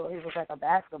 I thought he was like a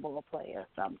basketball player or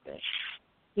something.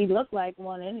 He looked like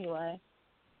one anyway.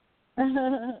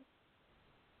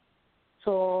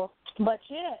 So, but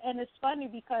yeah, and it's funny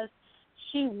because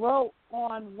she wrote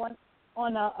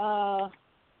on a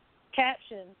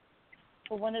caption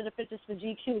for one of the pictures for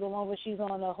GQ, the one where she's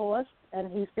on a horse and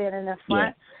he's standing in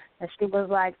front, and she was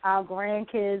like, "Our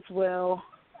grandkids will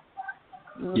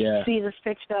see this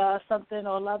picture or something,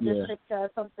 or love this picture or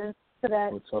something to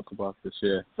that." We'll talk about this,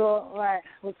 yeah. So,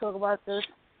 we'll talk about this,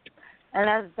 and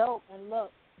that's dope. And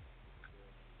look,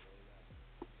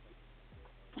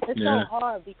 it's so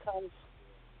hard because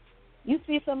you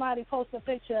see somebody post a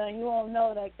picture and you don't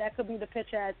know that could be the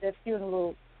picture at their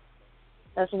funeral.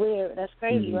 That's weird. That's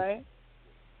crazy, right?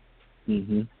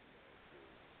 Mhm.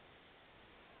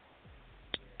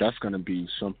 That's gonna be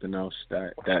something else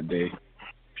that day.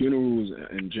 Funerals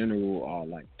in general are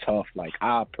like tough. Like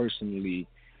I personally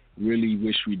really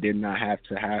wish we did not have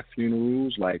to have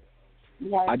funerals. Like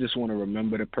I just want to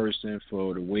remember the person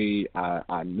for the way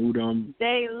I knew them.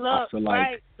 They look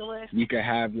I feel like we could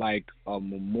have like a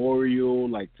memorial,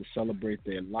 like to celebrate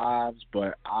their lives,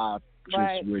 but I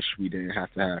just wish we didn't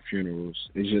have to have funerals.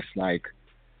 It's just like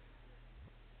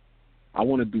I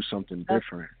want to do something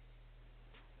different.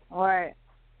 Right.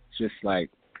 It's just like,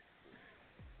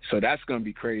 so that's gonna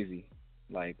be crazy,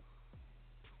 like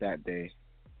that day.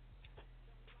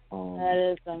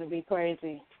 That is gonna be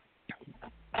crazy.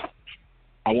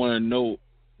 I want to note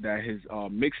that his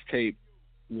mixtape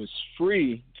was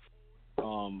free,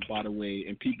 by the way,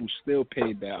 and people still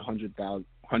paid that $100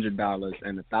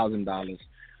 and $1,000.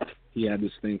 He had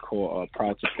this thing called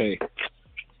Proud to Pay,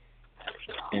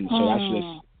 and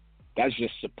so that's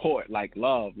just support, like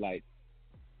love, like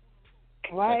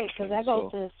because that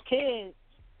goes to his kids.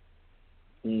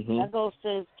 Mm-hmm. That goes to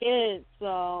his kids,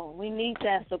 so we need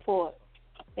that support.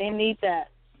 They need that.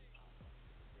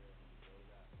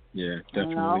 Yeah,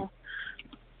 definitely.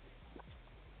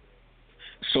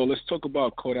 So let's talk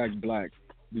about Kodak Black.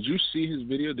 Did you see his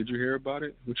video? Did you hear about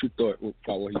it? What you thought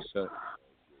about what he said?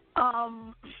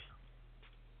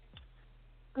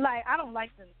 Like I don't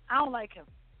like him.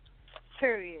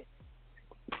 Period.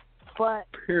 But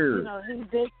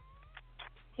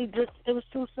he just it was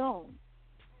too soon.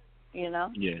 Yeah.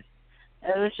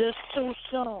 It was just too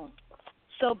soon.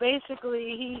 So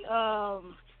basically, he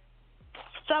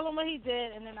tell him what he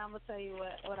did, and then I'm gonna tell you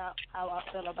how I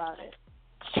feel about it.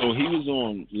 So he was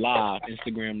on live,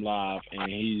 Instagram live,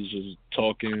 and he's just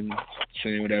talking,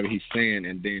 saying whatever he's saying,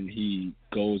 and then he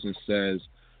goes and says,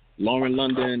 Lauren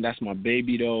London, that's my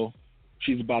baby though.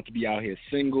 She's about to be out here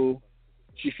single.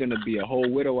 She finna be a whole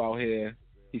widow out here.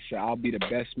 He said, I'll be the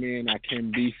best man I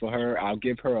can be for her. I'll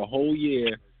give her a whole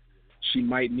year. She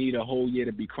might need a whole year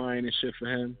to be crying and shit for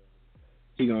him.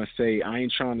 He gonna say, I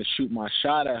ain't trying to shoot my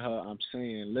shot at her. I'm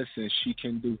saying, listen, she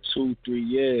can do 2-3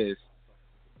 years.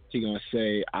 He gonna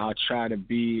say, I'll try to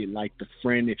be like the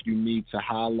friend if you need to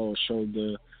holler or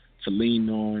shoulder to lean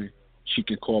on. She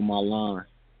can call my line.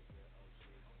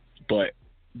 But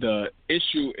the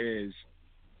issue is,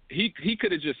 he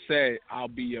could have just said, I'll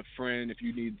be your friend if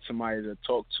you need somebody to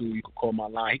talk to. You can call my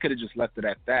line. He could have just left it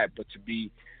at that. But to be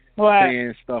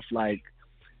saying stuff like,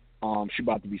 she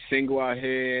about to be single out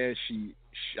here.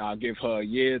 I'll give her a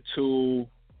year or two.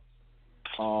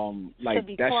 Like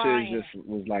that crying. shit just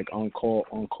was like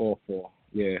uncalled for.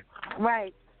 Yeah.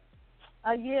 Right.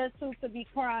 A year or two to be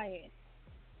crying.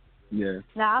 Yeah.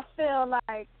 Now I feel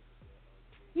like,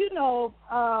 it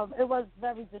was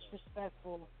very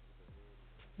disrespectful.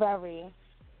 Very,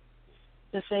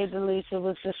 to say the least, it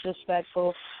was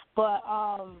disrespectful. But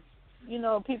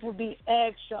people be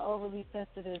extra overly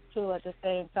sensitive too at the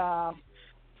same time.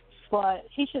 But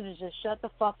he should have just shut the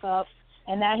fuck up.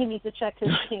 And now he needs to check his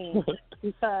team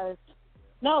because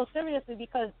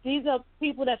these are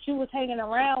people that you was hanging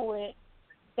around with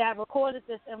that recorded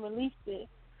this and released it.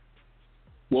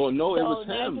 Well, no, it was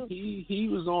him. He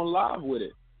was on live with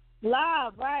it.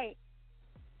 Live, right.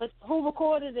 But who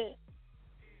recorded it?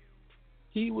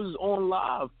 He was on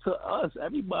live to us.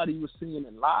 Everybody was seeing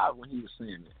it live when he was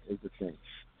saying it, is the thing.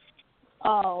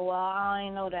 Oh, well, I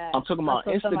ain't know that. I'm talking about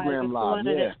Instagram live,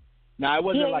 yeah. Now, it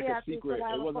wasn't like a secret.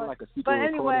 It wasn't like a secret. But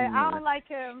anyway, recording. I don't like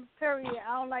him, period.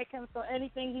 I don't like him, so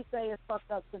anything he say is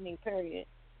fucked up to me, period.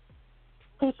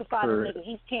 Crucify the nigga.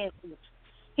 He's canceled.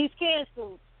 He's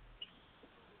canceled.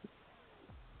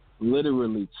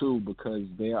 Literally, too, because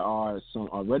there are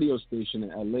a radio station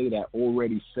in L.A. that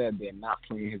already said they're not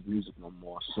playing his music no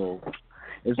more. So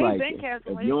it's like,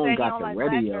 if you don't got the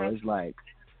radio, it's like,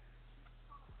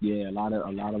 yeah, a lot of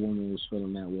women was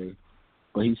feeling that way.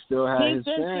 But he still had his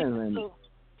fans,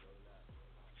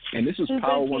 and this is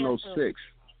Power 106.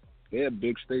 They're a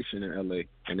big station in LA,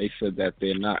 and they said that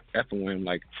they're not effing with him.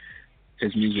 Like,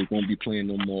 his music won't be playing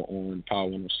no more on Power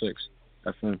 106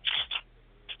 FM.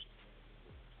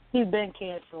 He's been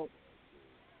canceled.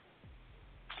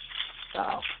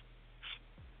 So,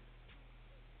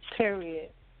 period.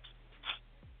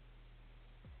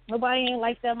 Nobody ain't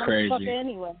like that motherfucker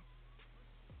anyway.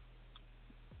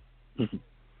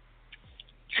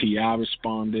 T.I.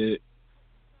 responded.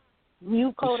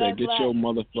 You Kodak said, get your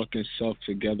motherfucking self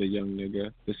together, young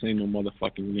nigga. This ain't no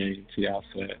motherfucking game, T.I.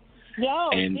 said.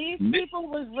 And these people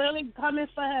was really coming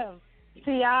for him.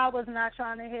 T.I. was not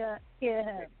trying to hear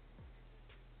him.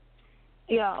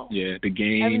 Yo. Yeah, the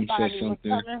game said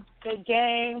something. The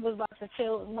game was about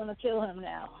to want to kill him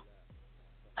now.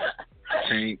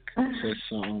 Tank said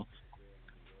something.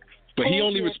 But he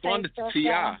only responded to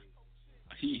T.I.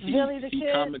 He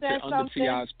commented under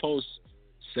T.I.'s post,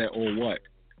 said, or what?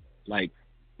 Like,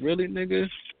 really, nigga?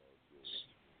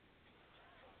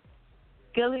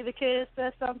 Gilly the Kid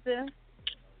said something.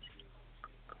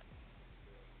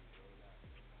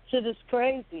 Shit is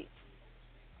crazy.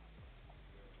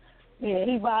 Yeah,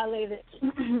 he violated.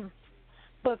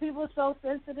 But people are so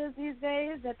sensitive these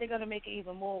days that they're going to make it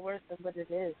even more worse than what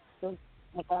it is. So,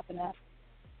 what's happening?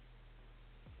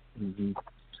 Mm-hmm.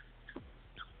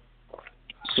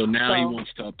 So now he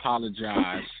wants to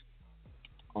apologize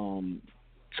to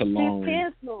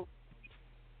Lauren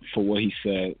for what he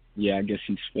said. Yeah, I guess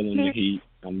he's feeling the heat,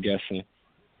 I'm guessing.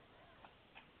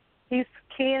 He's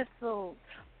canceled.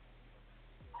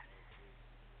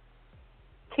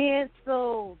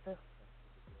 Canceled.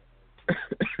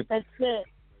 That's it.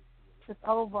 It's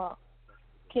over.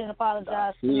 Can't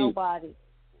apologize to nobody.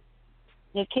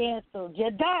 You're canceled.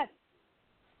 You're done.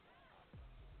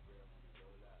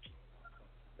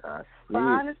 But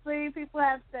honestly, people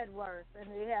have said worse, and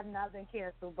they have not been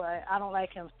canceled, but I don't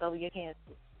like him, so you're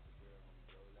canceled.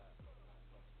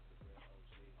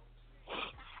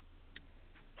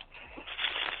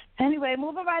 Anyway,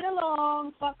 moving right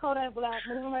along. Fuck Kodak Black.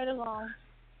 Moving right along.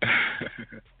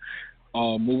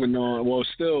 Moving on. Well,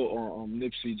 still on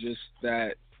Nipsey, just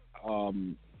that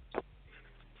I'm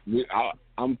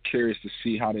curious to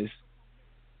see how this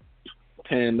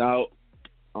panned out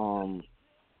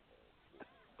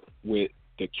with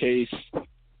the case,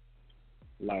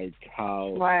 like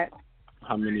how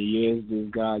many years this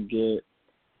guy get,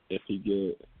 if he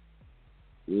get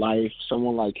life.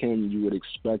 Someone like him, you would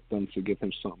expect them to give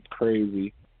him something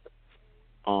crazy.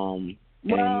 And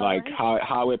like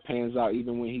how it pans out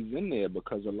even when he's in there,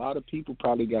 because a lot of people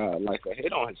probably got like a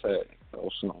hit on his head or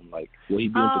something. Like, will he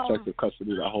be in protective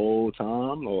custody the whole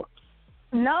time, or?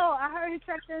 No, I heard he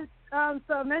checked in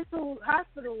to a mental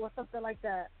hospital or something like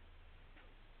that.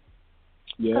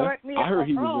 Yeah, I heard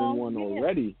he was wrong. in one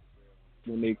already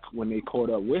when they caught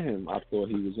up with him. I thought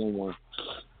he was in one.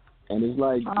 And it's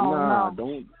like, no.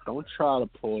 don't try to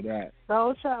pull that.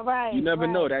 Don't try, right. You never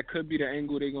know. That could be the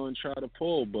angle they're going to try to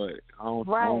pull, but I don't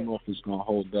know if it's going to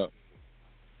hold up.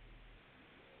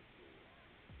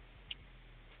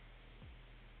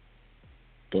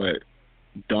 But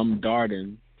Dumb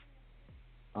Darden,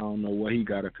 I don't know what he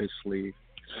got up his sleeve.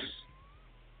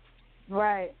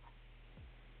 Right.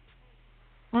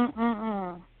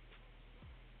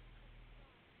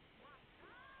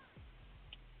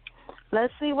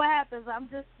 Let's see what happens. I'm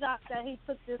just shocked that he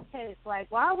took this case. Like,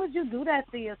 why would you do that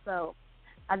to yourself?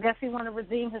 I guess he want to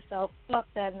redeem himself. Fuck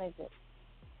that nigga.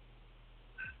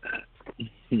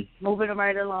 Moving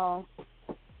right along.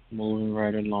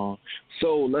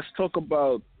 So let's talk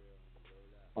about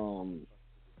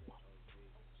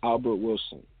Albert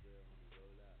Wilson.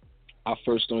 I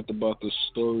first learned about this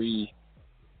story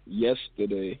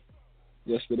yesterday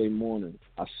morning.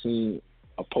 I seen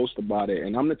a post about it,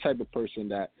 and I'm the type of person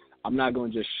that I'm not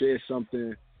going to just share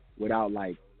something without,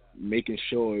 like, making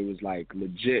sure it was, like,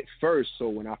 legit first. So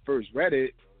when I first read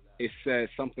it, it said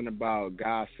something about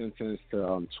guy sentenced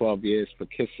to 12 years for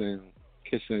kissing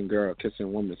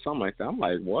women, something like that. I'm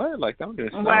like, what? Like, that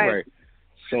didn't sound right.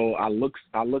 So I looked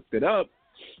it up,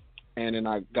 and then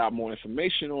I got more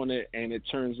information on it, and it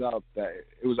turns out that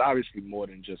it was obviously more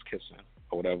than just kissing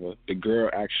or whatever. The girl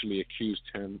actually accused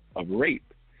him of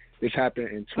rape. This happened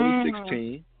in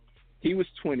 2016. He was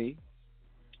 20.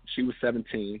 She was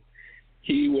 17.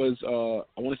 He was,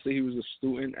 I want to say he was a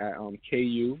student at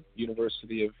KU,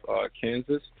 University of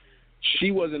Kansas. She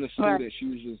wasn't a student. She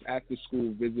was just at the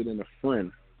school visiting a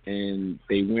friend. And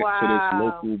they went to this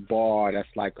local bar that's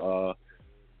like a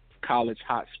college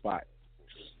hotspot.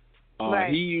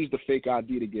 He used a fake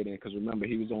ID to get in because, remember,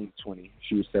 he was only 20.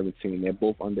 She was 17. They're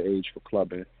both underage for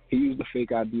clubbing. He used a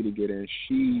fake ID to get in.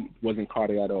 She wasn't caught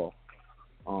at all.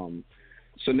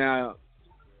 So now,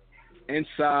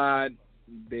 inside,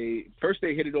 they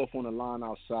hit it off on the line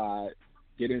outside.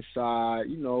 Get inside,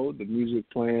 the music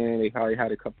playing. They probably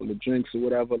had a couple of drinks or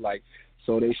whatever. Like,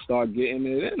 so they start getting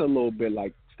it in a little bit,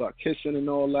 like start kissing and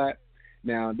all that.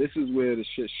 Now, this is where the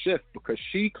shit shifts, because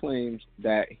she claims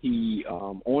that he,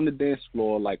 on the dance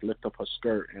floor, like, lifted up her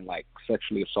skirt and, like,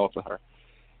 sexually assaulted her.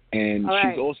 And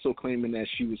she's also claiming that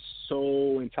she was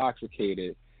so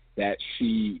intoxicated that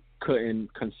she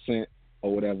couldn't consent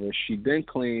or whatever. She then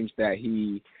claims that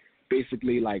he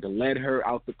basically, like, led her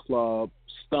out the club,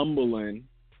 stumbling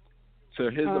to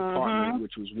his apartment,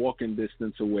 which was walking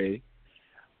distance away,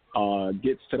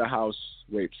 gets to the house,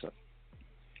 rapes her.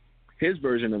 His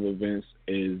version of events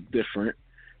is different.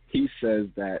 He says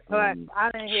that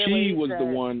she was the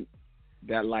one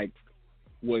that, like,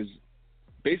 was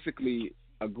basically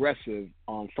aggressive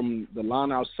from the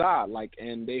line outside, like,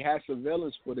 and they had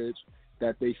surveillance footage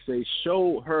that they say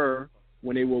showed her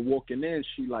when they were walking in.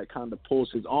 She, like, kind of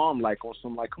pulls his arm, like, on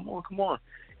some, like, come on,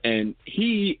 and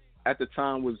he at the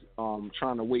time was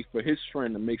trying to wait for his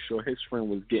friend to make sure his friend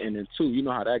was getting in too. You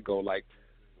know how that go, like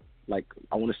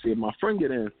I want to see if my friend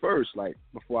get in first, like,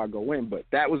 before I go in. But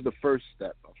that was the first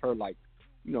step of her, like,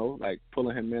 like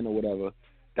pulling him in or whatever.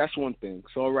 That's one thing.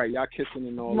 So, all right, y'all kissing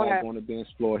and all that on the dance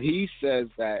floor. He says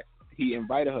that he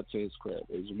invited her to his crib.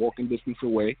 It was walking distance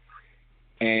away,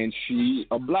 and she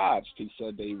obliged. He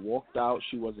said they walked out.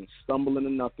 She wasn't stumbling or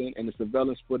nothing, and the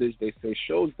surveillance footage, they say,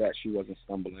 shows that she wasn't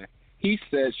stumbling. He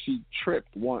said she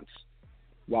tripped once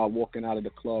while walking out of the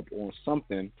club on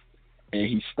something, and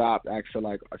he stopped, asked her,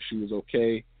 like, if she was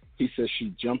okay. He says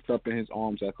she jumped up in his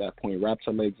arms at that point, wrapped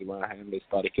her legs around him. They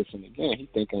started kissing again. He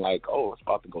thinking, like, oh, it's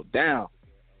about to go down.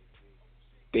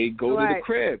 They go to the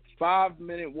crib,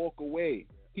 5-minute walk away.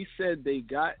 He said they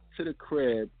got to the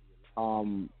crib.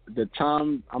 The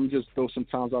time, I'm just throw some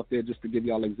times out there just to give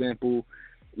y'all an example.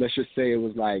 Let's just say it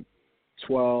was like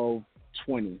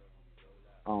 12:20.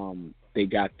 They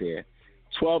got there.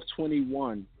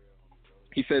 12:21.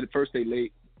 He said at first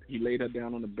he laid her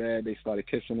down on the bed. They started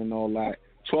kissing and all that.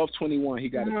 12:21. He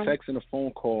got a text and a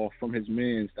phone call from his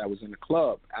mans that was in the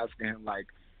club asking him, like,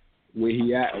 where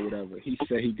he at or whatever. He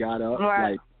said he got up,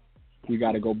 like, we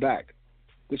got to go back.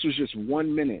 This was just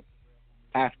 1 minute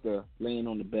after laying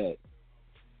on the bed.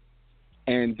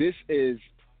 And this is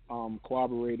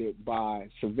corroborated by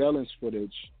surveillance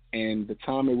footage and the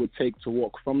time it would take to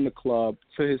walk from the club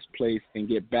to his place and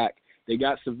get back. They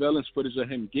got surveillance footage of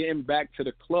him getting back to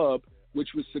the club, which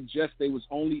would suggest they was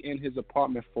only in his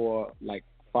apartment for like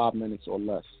 5 minutes or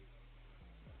less.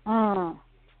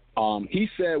 He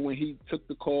said when he took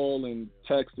the call and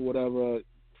text or whatever,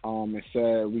 and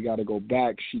said we got to go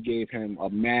back, she gave him a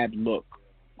mad look,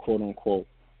 quote unquote,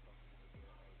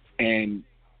 and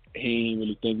he ain't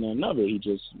really think nothing of it. He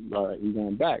just, all right, we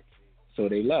going back. So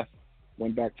they left,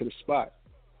 went back to the spot.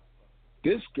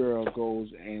 This girl goes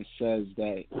and says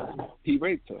that he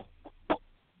raped her.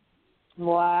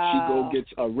 Wow. She go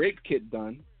gets a rape kit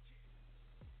done,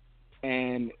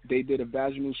 and they did a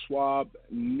vaginal swab.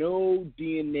 No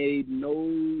DNA,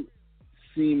 no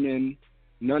semen,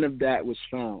 none of that was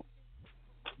found.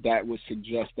 That would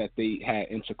suggest that they had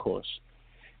intercourse.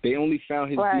 They only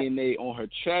found his DNA on her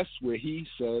chest, where he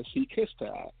says he kissed her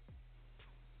at.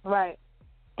 Right.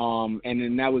 And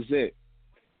then that was it.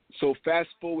 So fast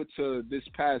forward to this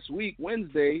past week,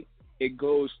 Wednesday, it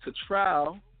goes to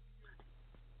trial.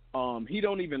 He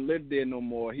don't even live there no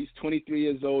more. He's 23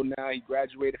 years old now. He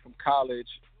graduated from college.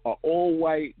 An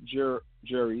all-white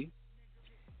jury.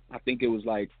 I think it was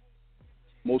like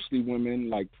mostly women,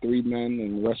 like 3 men,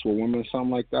 and the rest were women,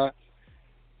 something like that.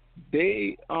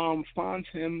 They found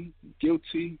him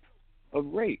guilty of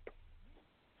rape.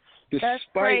 That's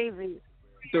crazy.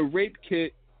 The rape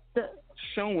kit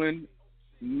showing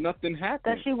nothing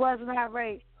happened. That she was not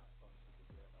raped.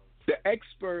 The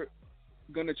expert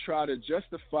gonna try to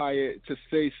justify it to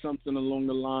say something along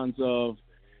the lines of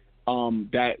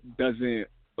that doesn't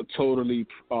totally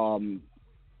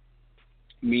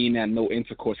mean that no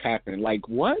intercourse happened. Like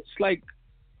what? Like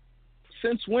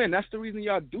since when? That's the reason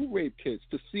y'all do rape kits,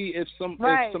 to see if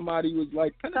somebody was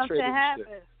like penetrated. Something happened.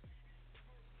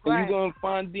 And you're gonna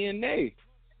find DNA.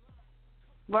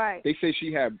 Right. They say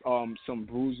she had some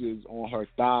bruises on her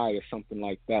thigh or something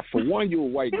like that. For one, you're a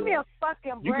white girl. Give me a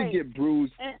fucking break. You can get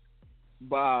bruised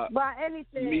by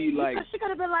anything. Me, like she could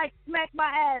have been like, smack my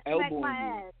ass, smack my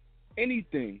ass.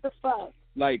 Anything. The fuck?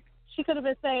 Like she could have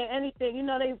been saying anything. You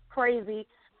know they crazy.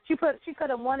 She could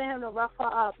have wanted him to rough her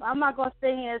up. I'm not gonna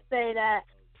sit here and say that,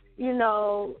 you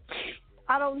know,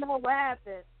 I don't know what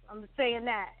happened. I'm saying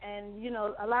that. And, you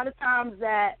know, a lot of times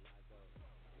that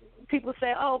people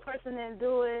say, oh, a person didn't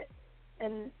do it,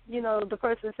 and, you know, the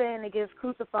person saying it gets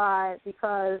crucified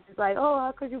because it's like, oh,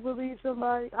 how could you believe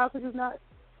somebody? How could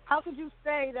you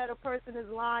say that a person is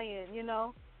lying, you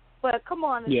know? But come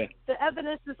on, the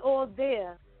evidence is all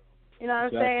there. You know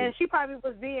what I'm saying? She probably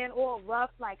was being all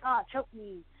rough, like, choke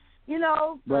me, you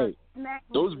know? Right.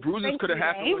 Those bruises could have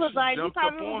happened when she jumped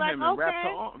up on him and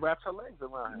wrapped her legs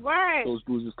around him. Right. Those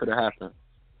bruises could have happened.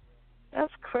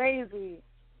 That's crazy.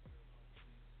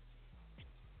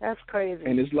 That's crazy.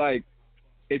 And it's like,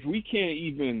 if we can't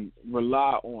even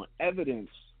rely on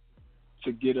evidence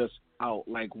to get us out,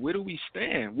 like, where do we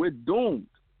stand? We're doomed.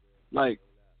 Like,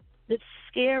 it's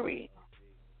scary.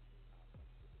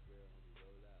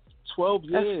 12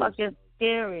 years. That's fucking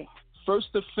scary. First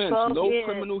offense, no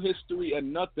criminal history or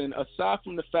nothing, aside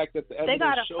from the fact that the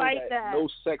evidence showed that no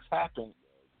sex happened.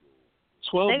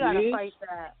 12 years. They gotta fight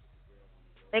that.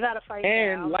 They gotta fight that.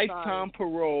 And lifetime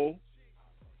parole,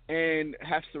 and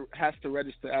has to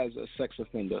register as a sex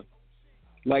offender.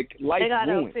 Like, life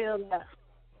ruined. They gotta appeal that.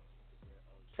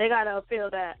 They gotta appeal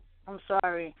that. I'm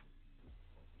sorry.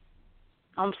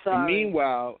 And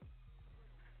meanwhile,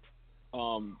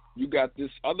 you got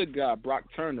this other guy, Brock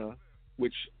Turner,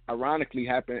 which ironically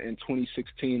happened in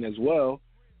 2016 as well,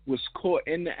 was caught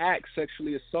in the act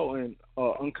sexually assaulting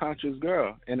an unconscious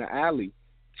girl in an alley.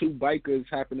 2 bikers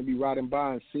happened to be riding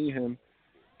by and seen him,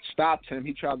 stopped him.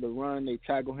 He tried to run. They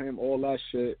tackled him, all that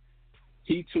shit.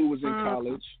 He, too, was in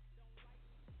college,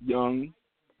 young,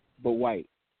 but white.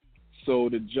 So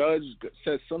the judge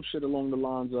said some shit along the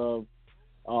lines of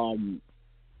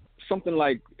something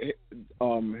like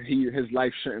his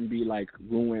life shouldn't be, like,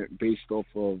 ruined based off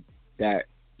of that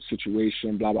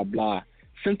situation, blah, blah, blah.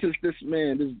 Sentenced this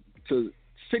man to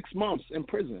 6 months in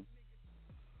prison.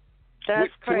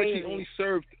 That's crazy. To which he only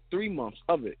served 3 months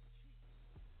of it.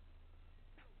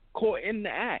 Caught in the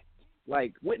act.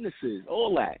 Like, witnesses,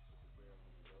 all that.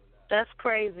 That's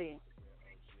crazy.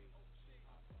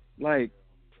 Like,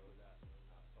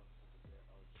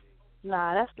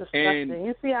 nah, that's disgusting.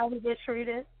 You see how we get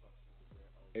treated?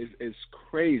 It's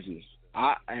crazy.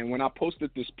 And when I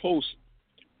posted this post,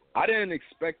 I didn't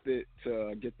expect it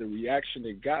to get the reaction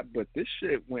it got, but this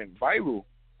shit went viral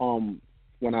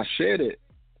when I shared it.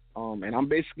 And I'm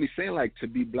basically saying, like, to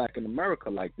be black in America,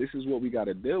 like, this is what we got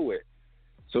to deal with.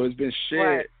 So it's been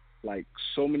shared, like,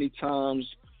 so many times.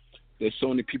 there's so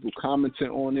many people commenting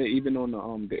on it, even on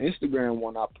the Instagram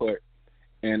one I put,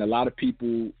 and a lot of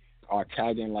people are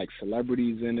tagging like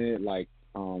celebrities in it, like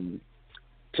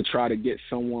to try to get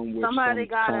someone with somebody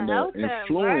some kind of influence.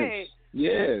 Right.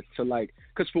 Yeah, to like,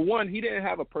 because for one, he didn't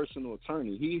have a personal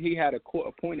attorney. He had a court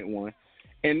appointed one,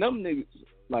 and them niggas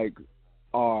like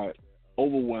are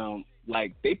overwhelmed.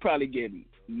 Like they probably get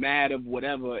mad of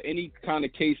whatever any kind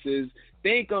of cases. They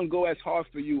ain't gonna go as hard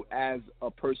for you as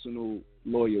a personal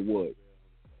lawyer would.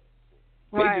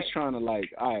 Right. They just trying to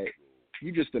like, all right,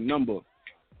 you just a number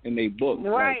in they book.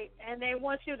 Right, like, and they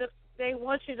want you to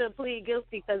plead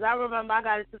guilty, because I remember I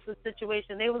got into some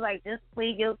situation. They was like, just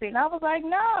plead guilty, and I was like,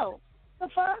 no, the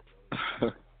fuck.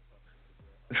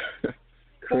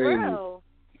 Crazy. For real.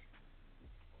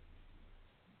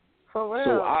 For real.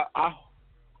 So I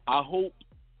hope,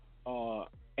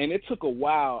 and it took a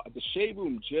while. The Shade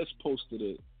Room just posted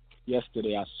it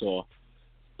yesterday, I saw,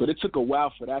 but it took a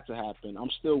while for that to happen. I'm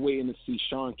still waiting to see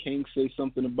Sean King say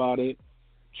something about it,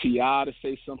 T.I. to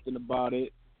say something about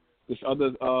it. This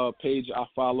other page I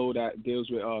follow that deals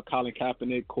with Colin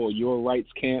Kaepernick called Your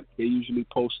Rights Camp. They usually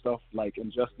post stuff like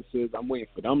injustices. I'm waiting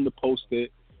for them to post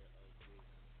it.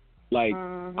 Like,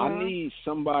 I need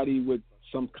somebody with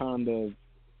some kind of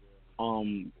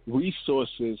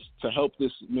resources to help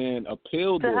this man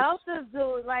appeal this. To help this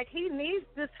dude. Like, he needs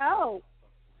this help.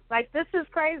 Like, this is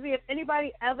crazy. If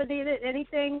anybody ever needed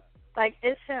anything, like,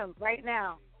 it's him right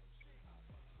now.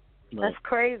 Right. That's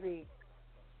crazy.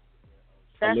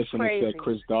 That's a listener crazy. Said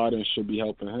Chris Darden should be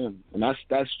helping him, and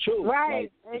that's true.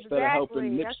 Right, like, exactly. Instead of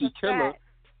helping Nipsey Killer, fact.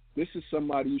 This is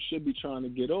somebody you should be trying to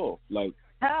get off. Like,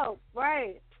 help,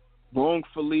 right?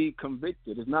 Wrongfully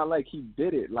convicted. It's not like he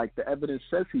did it. Like the evidence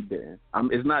says he didn't.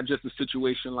 It's not just a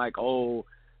situation like, oh,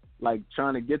 like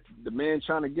trying to get the man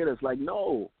trying to get us. Like,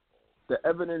 no, the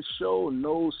evidence showed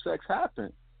no sex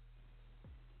happened.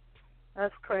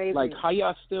 That's crazy. Like, how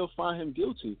y'all still find him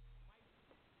guilty?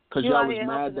 Because y'all was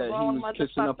mad that he was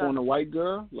kissing up on a white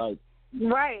girl? Like,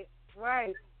 right.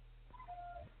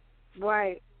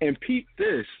 And peep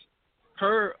this.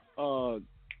 Her, the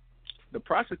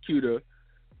prosecutor,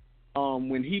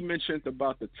 when he mentioned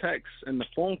about the text and the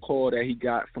phone call that he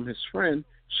got from his friend,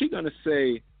 she going to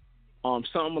say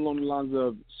something along the lines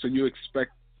of, so you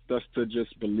expect us to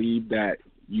just believe that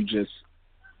you just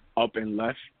up and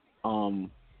left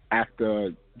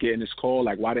after getting this call?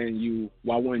 Like, why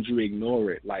wouldn't you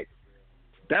ignore it? Like,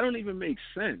 that don't even make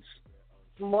sense.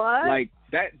 What? Like,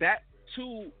 that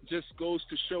too just goes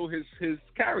to show his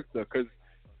character, because,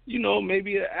 you know,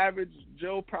 maybe an average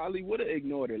Joe probably would have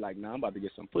ignored it. Like, nah, I'm about to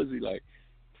get some pussy. Like,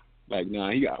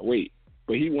 nah, he gotta wait.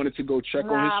 But he wanted to go check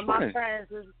on his friend.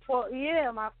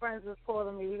 My friends is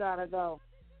calling me. We gotta go.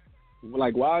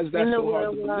 Like, why is that so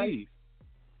hard to believe?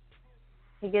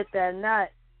 You get that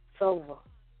nut, it's over.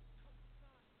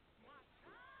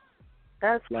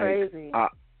 That's like, crazy.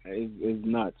 It's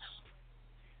nuts.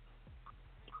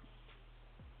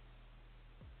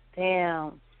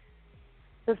 Damn.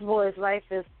 This boy's life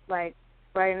is, like,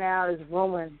 right now is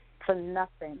ruined for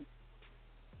nothing.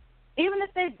 Even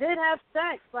if they did have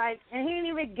sex, like, and he didn't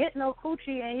even get no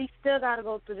coochie, and he still got to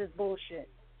go through this bullshit.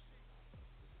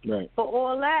 Right. For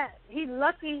all that, he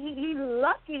lucky he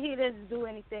didn't do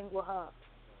anything with her.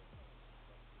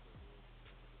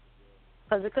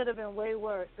 Because it could have been way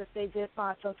worse if they did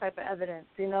find some type of evidence,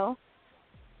 you know?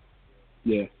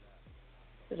 Yeah.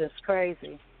 It's just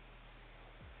crazy.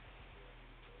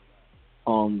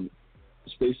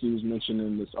 Stacey was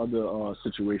mentioning this other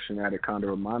situation that it kind of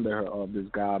reminded her of this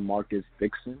guy, Marcus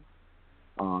Dixon.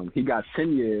 He got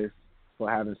 10 years for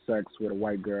having sex with a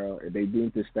white girl. They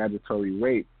deemed it statutory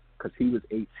rape because he was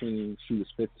 18, she was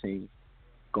 15,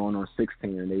 going on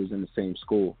 16, and they was in the same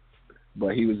school.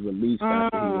 But he was released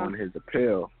after he won his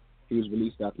appeal.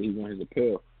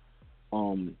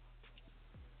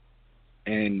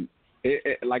 And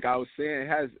it, like I was saying,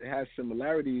 it has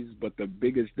similarities, but the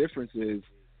biggest difference is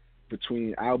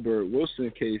between Albert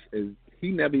Wilson's case is he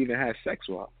never even had sex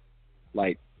with her.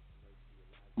 Like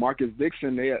Marcus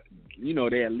Dixon, they at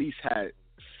least had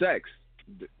sex,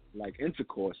 like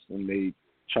intercourse, and they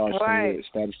charged him with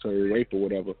statutory rape or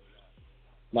whatever.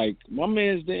 Like, my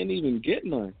man's didn't even get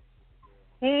none.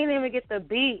 He didn't even get the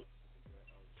beat.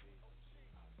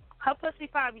 Her pussy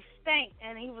probably stank,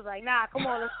 and he was like, nah, come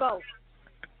on, let's go.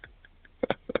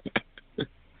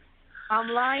 I'm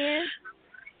lying.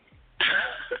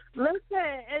 Listen,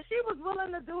 and she was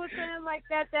willing to do it to him like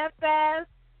that fast,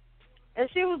 and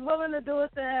she was willing to do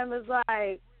it to him, it's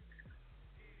like,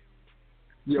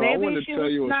 yo, I want to tell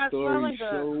you a story so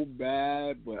so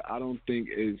bad, but I don't think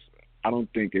it's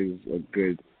a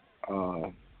good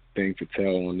thing to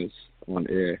tell on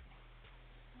air.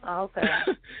 Oh, okay.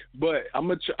 But I'm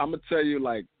gonna tell you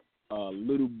like a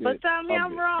little bit. But tell me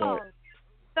I'm wrong.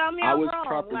 Tell me I'm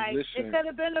wrong. Like, it could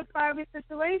have been a private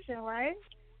situation, right?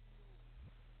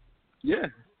 Yeah.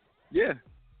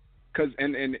 Cause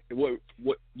and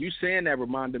what you saying that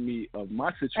reminded me of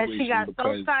my situation, and she got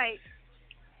because so tight.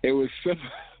 It was simple.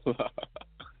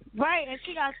 Right, and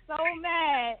she got so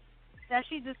mad that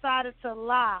she decided to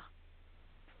lie.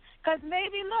 Because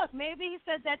maybe he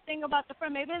said that thing about the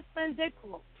friend. Maybe his friend did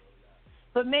call.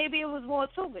 But maybe it was more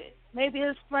to it. Maybe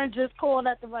his friend just called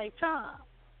at the right time.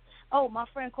 Oh, my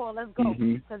friend called, let's go.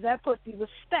 Because that pussy was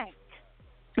stank.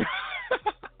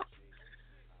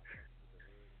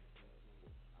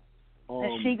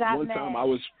 And she got one mad. time I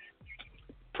was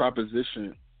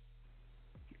propositioned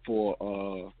for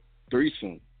a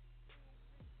threesome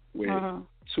with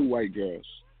 2 white girls.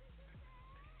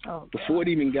 Oh, before it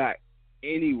even got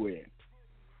anywhere.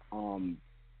 For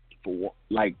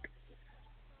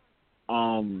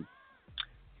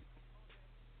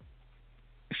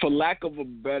lack of a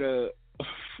better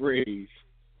phrase,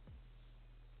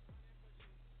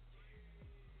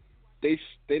 they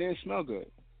didn't smell good.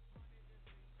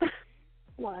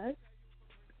 What?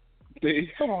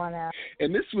 Come on now.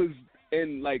 And this was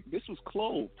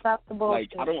clothed. Stop the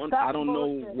bullshit. Like I don't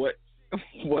know what,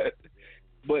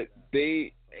 but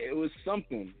it was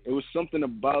something. It was something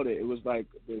about it. It was like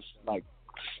this like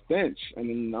stench, and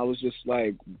then I was just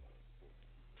like,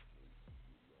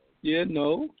 yeah,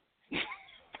 no.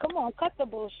 Come on, cut the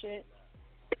bullshit.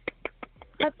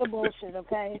 Cut the bullshit,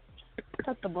 okay?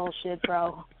 Cut the bullshit,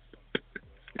 bro.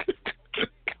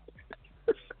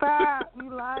 Stop,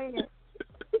 you lying.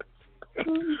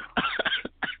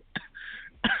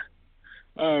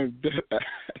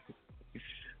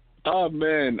 Oh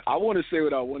man, I want to say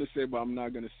what I want to say, but I'm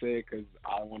not gonna say it because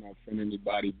I don't want to offend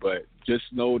anybody. But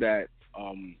just know that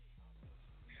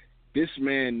this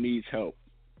man needs help.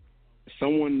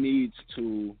 Someone needs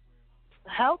to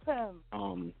help him.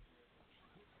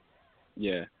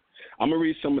 Yeah. I'm gonna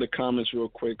read some of the comments real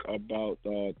quick about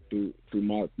through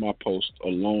my post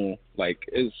alone. Like,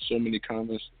 it's so many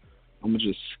comments. I'm gonna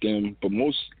just skim, but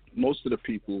most of the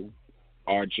people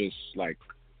are just like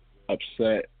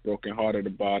upset, brokenhearted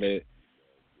about it.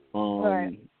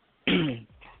 Right.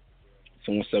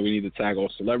 Someone said we need to tag all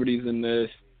celebrities in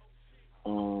this.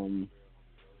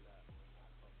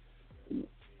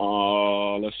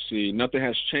 Let's see. Nothing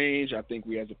has changed. I think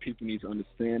we as a people need to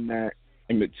understand that.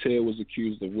 Emmett Till was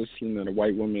accused of whistling at a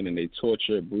white woman, and they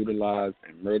tortured, brutalized,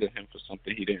 and murdered him for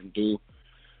something he didn't do.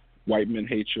 White men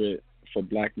hatred for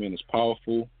black men is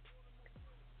powerful.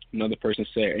 Another person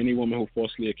said, any woman who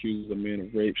falsely accuses a man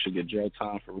of rape should get jail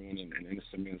time for ruining an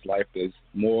innocent man's life. There's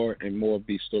more and more of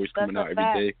these stories coming out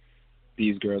every day.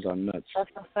 These girls are nuts.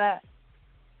 That's a fact.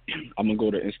 I'm going to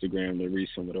go to Instagram to read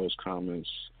some of those comments.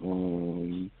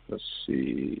 Let's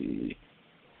see.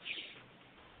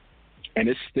 And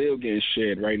it's still getting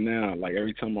shared right now. Like,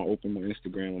 every time I open my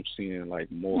Instagram, I'm seeing, like,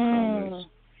 more comments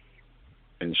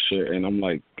and shit. And I'm,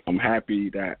 like, I'm happy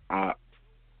that I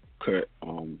could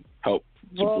help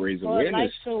to raise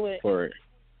awareness for it.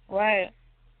 Right.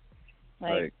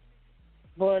 Like,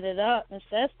 brought it up and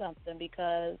said something,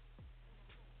 because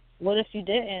what if you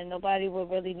didn't? Nobody would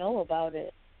really know about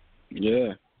it.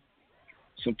 Yeah.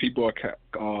 Some people are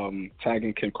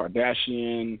tagging Kim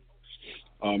Kardashian,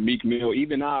 Meek Mill.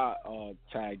 Even I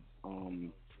tagged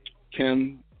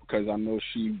Kim, because I know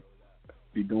she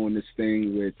be doing this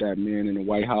thing with that man in the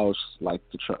White House, like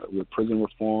with prison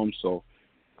reform. So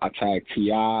I tagged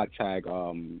T.I., I tagged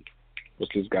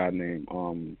what's this guy's name?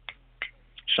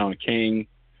 Sean King,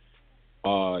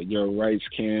 Your Rights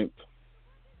Camp.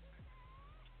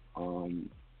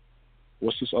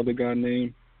 What's this other guy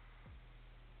name?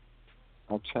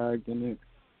 I tagged in it.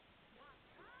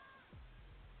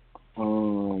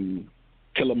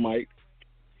 Killer Mike,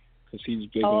 because he's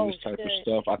big on this type of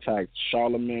stuff. I tagged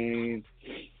Charlemagne.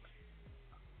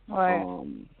 Right.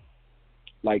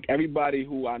 Like, everybody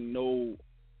who I know,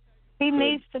 he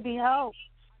needs to be helped.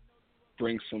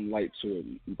 Bring some light to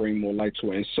it. Bring more light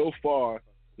to it. And so far,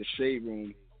 the Shade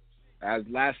Room, as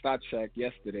last I checked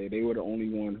yesterday, they were the only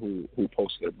one who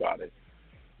posted about it.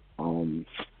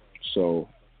 So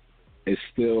it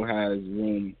still has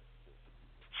room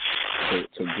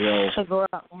to grow. To grow,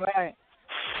 right.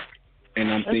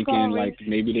 And I'm thinking, like,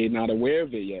 maybe they're not aware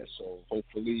of it yet. So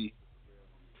hopefully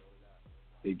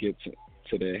they get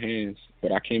to their hands.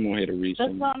 But I came on here to read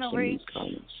some of these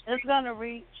comments. It's going to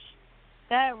reach.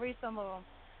 Go ahead, read some of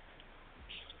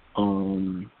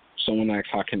them. Someone asked,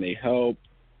 how can they help?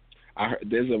 I heard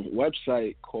there's a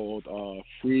website called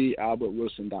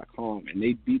freealbertwilson.com, and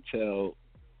they detail,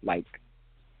 like,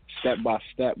 step by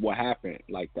step what happened.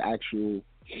 Like the actual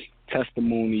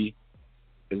testimony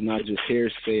is not just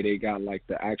hearsay. They got like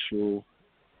the actual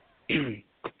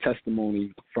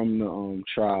testimony from the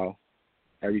trial,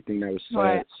 everything that was said.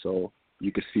 Right. So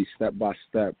you could see step by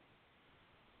step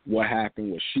what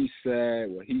happened, what she said,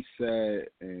 what he said,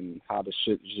 and how the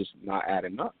shit is just not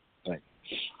adding up. Like,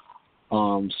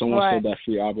 someone said that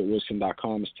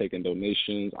freealbertwilson.com is taking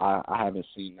donations. I haven't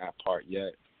seen that part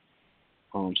yet.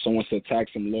 Someone said tag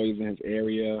some lawyers in his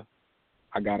area.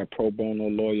 I got a pro bono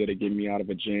lawyer to get me out of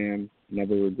a jam.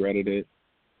 Never regretted it.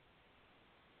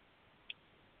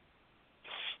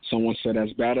 Someone said,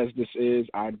 as bad as this is,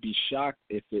 I'd be shocked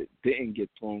if it didn't get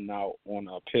thrown out on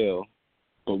appeal.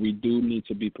 But we do need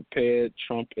to be prepared.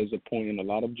 Trump is appointing a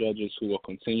lot of judges who will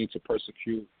continue to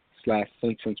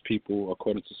persecute/sentence people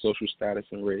according to social status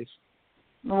and race.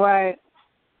 Right.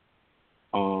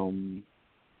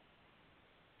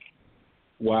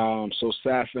 Wow, I'm so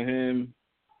sad for him.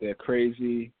 They're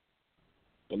crazy.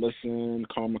 But listen,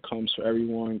 karma comes for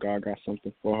everyone. God got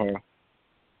something for her.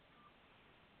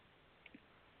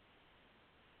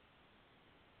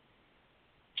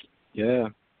 Yeah.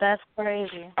 That's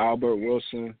crazy. Albert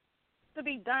Wilson. To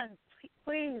be done,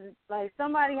 please. Like,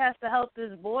 somebody has to help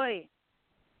this boy.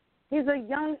 He's a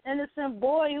young, innocent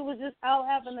boy who was just out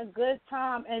having a good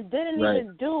time and didn't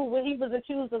even do what he was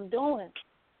accused of doing.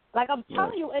 Like, I'm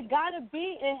telling you, it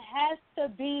has to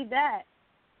be that.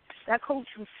 That coach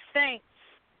was stank.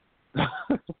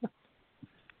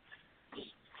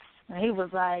 And he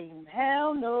was like,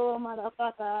 hell no,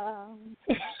 motherfucker.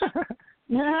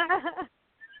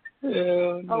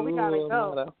 Hell no, we gotta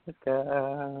go.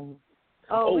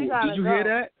 We gotta did you go. hear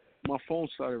that? My phone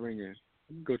started ringing.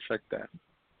 Go check that.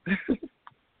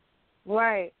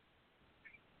 Right.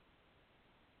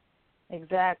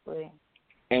 Exactly.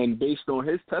 And based on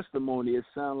his testimony, it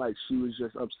sounded like she was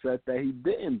just upset that he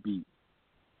didn't beat.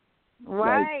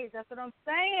 Right, like, that's what I'm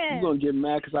saying. You gonna get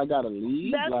mad because I gotta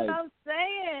leave? That's like, what I'm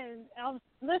saying.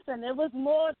 Listen, it was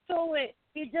more to it.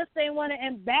 He just didn't want to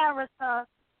embarrass her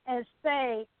and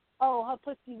say, oh, her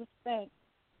pussy was stank.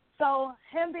 So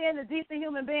him being the decent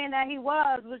human being that he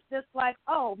was just like,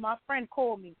 oh, my friend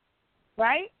called me,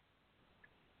 right?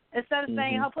 Instead of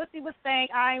saying her pussy was stank,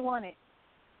 I ain't want it.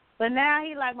 But now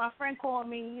he like, my friend called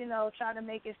me, try to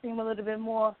make it seem a little bit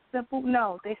more simple.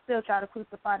 No, they still try to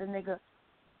crucify the nigga.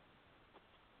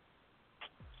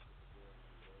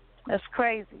 That's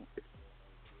crazy.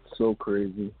 So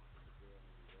crazy.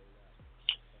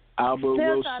 Albert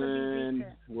Wilson,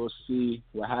 we'll see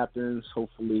what happens.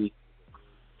 Hopefully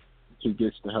he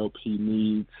gets the help he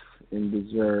needs and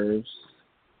deserves.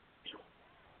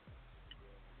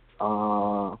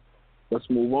 Let's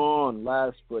move on.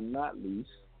 Last but not least.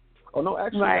 Oh, no,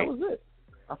 actually, that was it.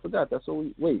 I forgot. That's all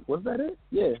wait, was that it?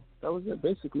 Yeah, that was it,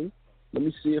 basically. Let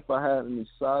me see if I had any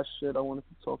side shit I wanted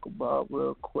to talk about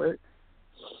real quick.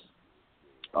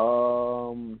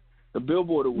 The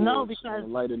Billboard Awards, no, because, on a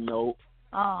lighter note.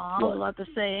 I was about to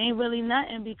say, ain't really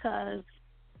nothing because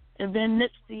it's been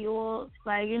Nipsey or,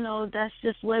 that's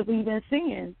just what we've been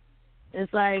seeing.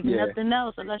 It's like nothing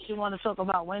else unless you want to talk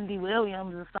about Wendy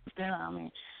Williams or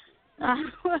something.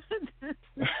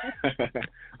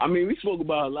 I mean, we spoke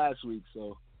about her last week,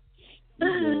 so we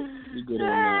good on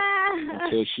that.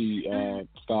 Until she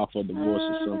filed for divorce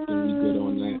or something, we good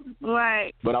on that.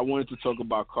 Right. But I wanted to talk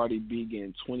about Cardi B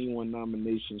getting 21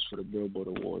 nominations for the Billboard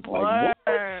Awards. Like,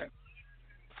 what?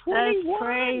 That's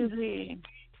crazy.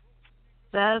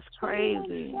 That's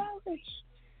crazy.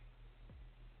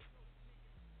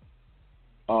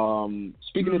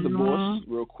 Speaking of divorce,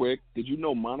 real quick, did you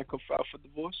know Monica filed for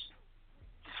divorce?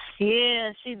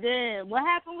 Yeah, she did. What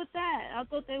happened with that? I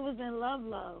thought they was in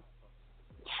love.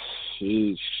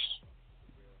 Sheesh.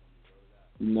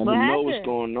 You never know what's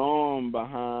going on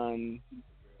behind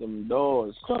them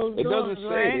doors. It doesn't say.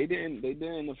 Right? They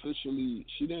didn't officially.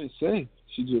 She didn't say.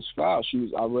 She just filed.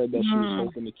 I read that she was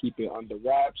hoping to keep it under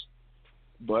wraps,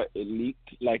 but it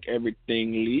leaked like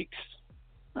everything leaks.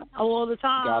 All the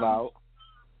time. Got out.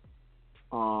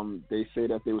 They say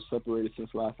that they were separated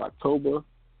since last October.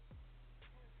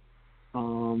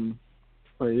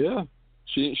 But yeah,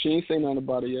 she ain't say nothing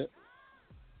about it yet.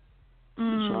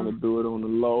 She's trying to do it on the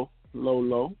low.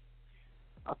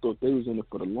 I thought they was in it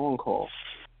for the long haul.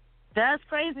 That's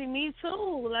crazy. Me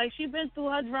too. Like, she been through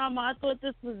her drama. I thought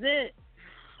this was it.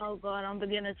 Oh God, I'm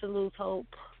beginning to lose hope.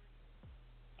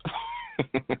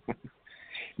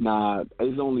 Nah,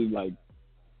 it's only like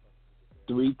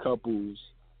 3 couples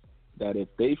that if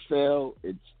they fail,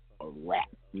 it's a wrap.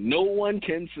 No one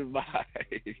can survive.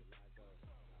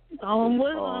 Who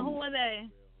are they?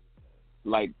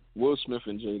 Like Will Smith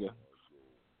and Jada.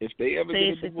 If they ever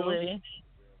get a divorce,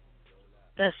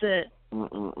 That's it.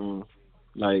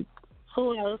 Like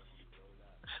who else?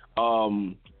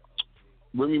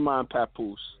 Remy Ma and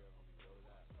Papoose.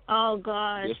 Oh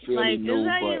God! They're fairly new,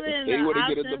 but if they were to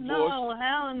get a divorce, no,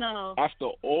 hell no. After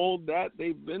all that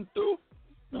they've been through,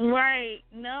 right?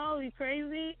 No, you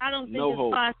crazy? I don't think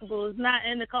it's possible. It's not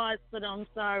in the cards for them.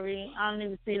 Sorry, I don't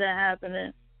even see that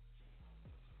happening.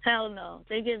 Hell no.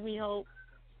 They give me hope.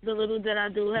 The little that I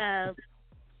do have.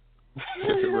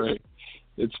 Right.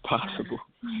 It's possible.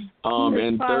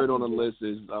 And third on the list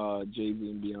is Jay-Z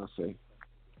and Beyonce.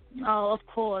 Oh, of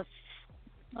course.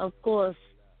 Of course.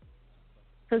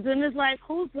 Because then it's like,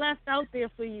 who's left out there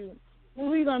for you?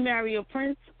 Who are you going to marry, a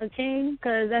prince, a king?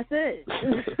 Because that's it.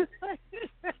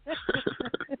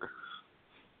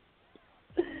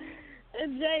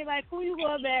 And Jay, like, who you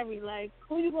going to marry? Like,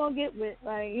 who you going to get with?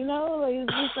 Like, you know, like,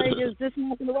 it's just like, it's just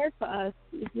not going to work for us.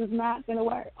 It's just not going to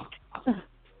work.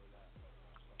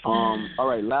 All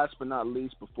right, last but not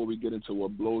least, before we get into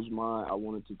what blows mine, I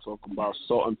wanted to talk about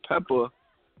Salt and Pepper.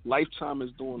 Lifetime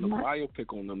is doing the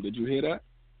biopic on them. Did you hear that?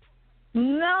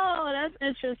 No, that's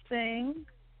interesting.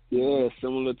 Yeah,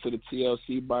 similar to the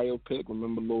TLC biopic.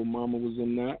 Remember Lil Mama was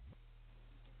in that?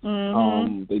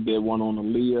 Mm-hmm. They did one on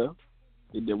Aaliyah.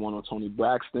 They did one on Toni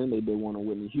Braxton. They did one on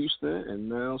Whitney Houston. And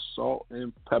now Salt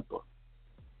and Pepper.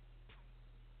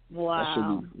 Wow. That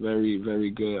should be very, very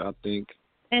good, I think.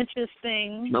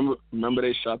 Interesting. Remember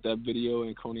they shot that video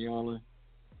in Coney Island?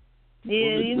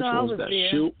 Yeah, you know I was that? there.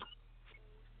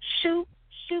 Shoot.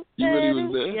 You really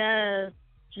was there? Yes.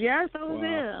 Yes, I was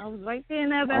there. I was right there in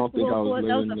that basketball court. I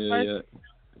don't think I was that was living the there first.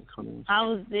 Yet. I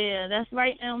was there. That's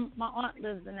right. My aunt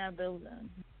lives in that building.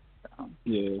 So,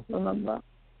 yeah. Remember?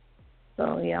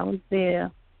 So yeah, I was there.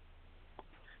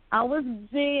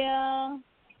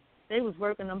 They was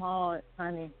working them hard,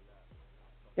 honey.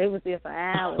 They was there for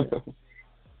hours.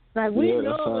 Like we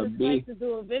know what it's like to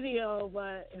do a video,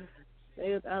 but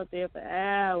they was out there for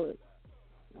hours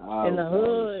in the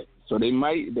hood. So they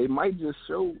might just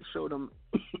show them.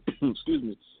 Excuse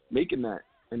me, making that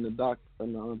in the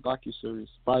docu-series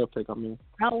biopic. I mean,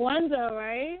 I wonder,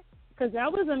 right? Because that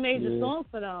was a major song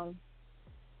for them.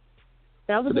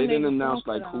 That was. But they didn't announce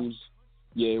like who's.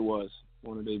 Yeah, it was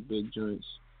one of their big joints.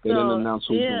 They didn't announce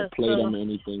who's going to play them or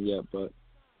anything yet, but.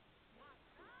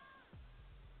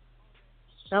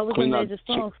 That was a major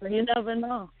song, so you never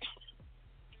know.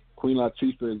 Queen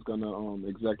Latifah is going to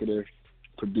executive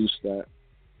produce that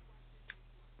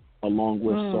along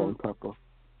with Salt and Pepper.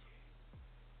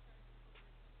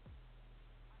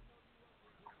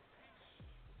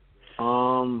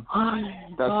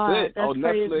 That's it. That's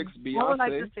Netflix, crazy. Beyonce. I would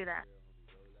like to see that.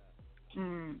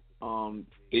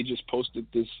 They just posted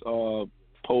this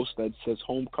post that says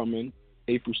Homecoming,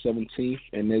 April 17th,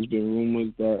 and there's been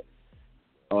rumors that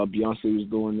Beyonce was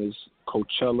doing this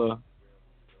Coachella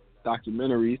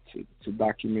documentary to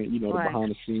document, the behind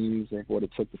the scenes and what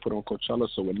it took to put on Coachella.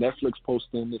 So with Netflix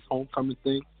posting this Homecoming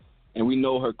thing, and we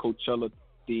know her Coachella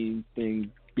theme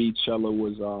thing, Beachella,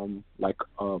 was like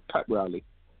a pep rally,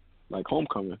 like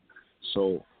Homecoming.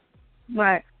 So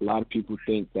right. A lot of people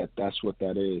think that that's what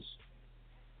that is.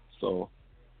 So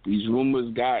these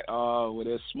rumors got where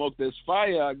there's smoke, there's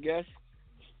fire, I guess.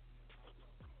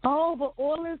 Oh, but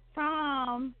all this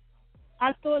time,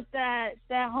 I thought that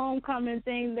Homecoming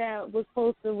thing that was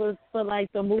posted was for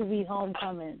like the movie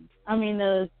Homecoming. I mean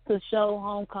the show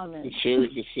Homecoming. The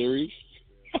series. Yeah, the series.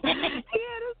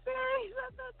 I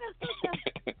thought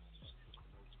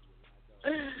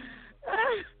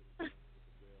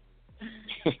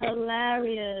that's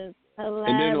hilarious.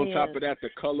 And then on top of that, the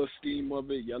color scheme of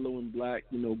it, yellow and black.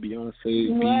 Beyonce,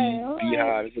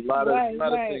 Beehive. There's a lot of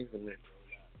things in there.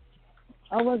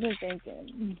 I wasn't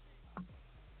thinking.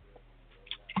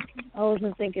 All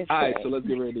right, so let's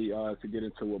get ready to get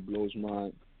into what blows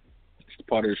mine. It's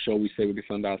part of the show. We say we get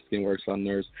under our skin, works our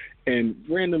nerves. And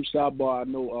random sidebar, I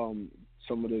know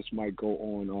some of this might go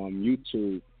on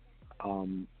YouTube.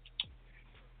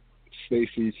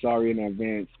 Stacey, sorry in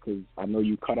advance because I know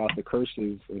you cut out the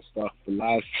curses and stuff the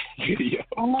last video.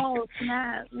 Oh,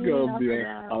 snap. It's going to be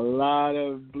a lot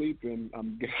of bleeping.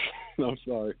 I'm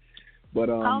sorry. But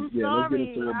I'm yeah, sorry. Let's get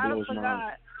into what blows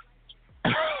mine.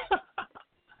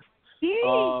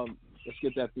 Let's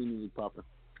get that theme music popping.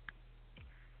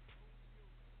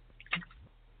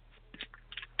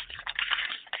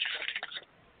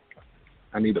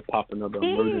 I need to pop another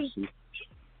emergency.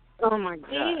 Oh my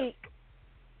god!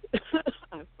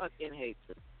 I fucking hate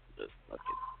this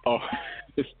fucking. Oh.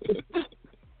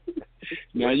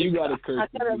 Now you got to curse. I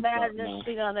can imagine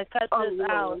she's gonna cut this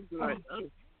out.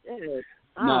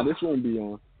 Nah, this won't be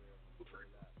on.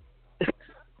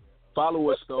 Follow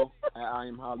us, though, at I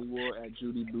Am Hollywood, at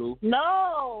Judy Blue.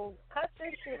 No, cut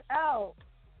this shit out.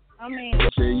 I mean,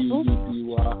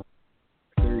 JUDY.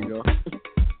 There you go.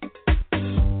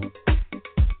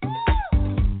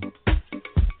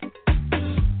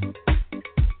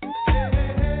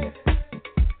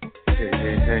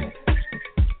 Hey.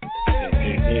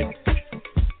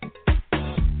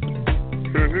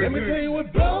 Let me tell you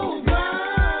what blows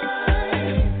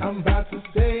mine. I'm about to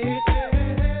say it,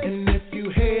 and if you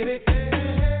hate it,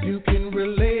 you can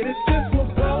relate it. Just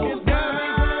what blows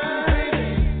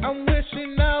mine. I'm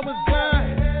wishing I was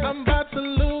blind. I'm about to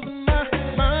lose my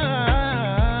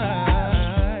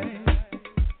mind.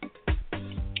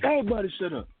 Everybody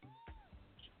shut up.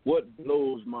 What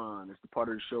blows mine? It's the part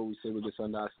of the show we say what gets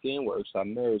under our skin, what irks our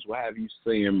nerves. What have you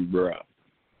saying, bruh?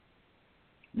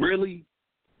 Really?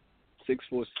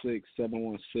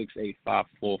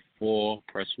 646-716-8544.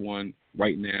 Press 1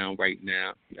 right now. You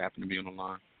happen to be on the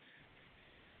line.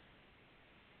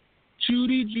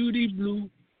 Judy Blue,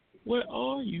 where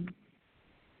are you?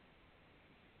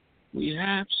 We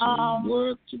have some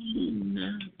work to do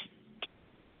now.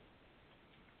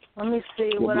 Let me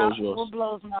see what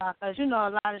blows mine. Because, you know, a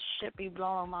lot of shit be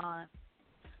blowing mine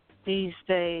these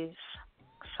days.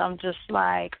 So I'm just,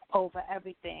 like, over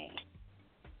everything.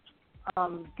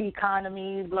 The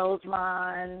economy blows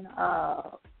mine.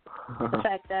 The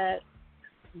fact that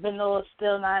Vanilla is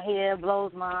still not here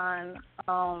blows mine.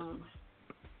 My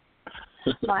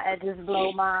edges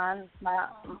blow mine. My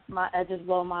edges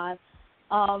blow mine.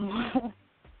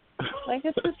 Like,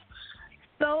 it's just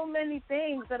so many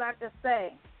things that I could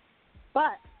say.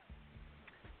 But,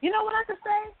 you know what I could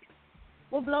say?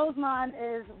 What blows mine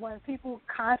is when people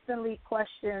constantly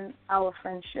question our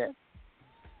friendship.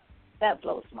 That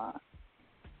blows mine.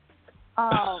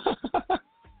 I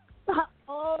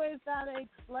always gotta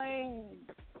explain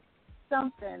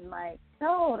something like,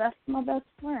 no, that's my best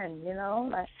friend, you know?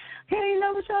 Like, hey, you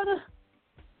know each other?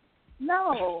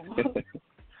 No.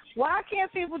 Why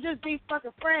can't people just be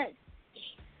fucking friends?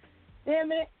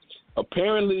 Damn it.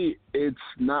 Apparently, it's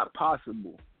not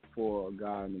possible for a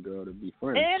guy and a girl to be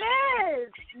friends. It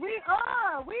is. We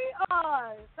are.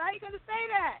 How you going to say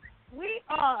that? We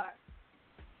are.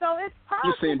 So it's possible.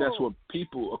 You're saying that's what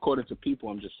people, according to people,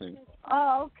 I'm just saying.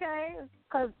 Oh, okay.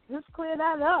 Because just clear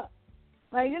that up.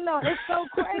 Like, you know, it's so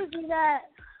crazy that,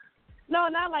 no,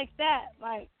 not like that.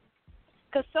 Like,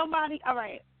 because somebody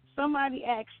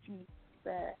asked me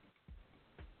that,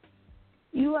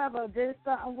 you ever did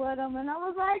something with him? And I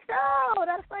was like, no,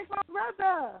 that's like my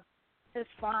brother. His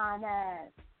fine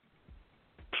ass.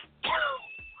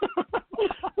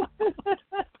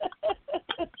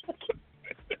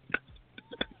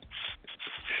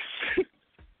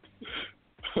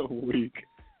 Weak.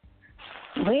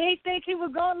 We ain't think he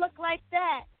was going to look like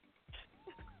that.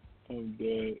 I'm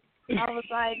dead. I was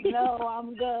like, no,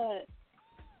 I'm good.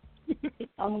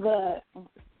 I'm good.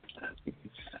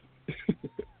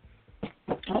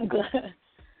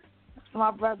 My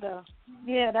brother.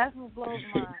 Yeah, that's what blows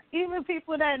my mind. Even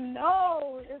people that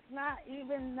know it's not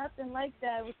even nothing like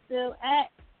that would still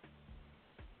act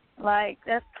like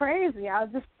that's crazy.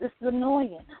 It's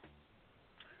annoying.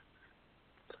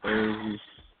 Crazy.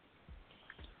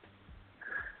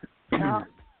 No.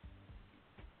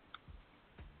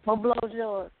 What blows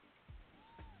yours?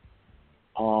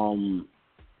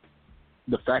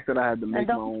 The fact that I had to make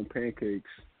my own pancakes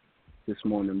this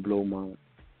morning blew mine.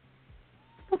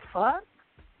 The fuck?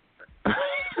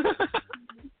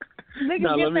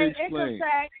 Niggas get their income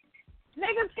tax.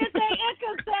 Niggas get their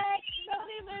income tax.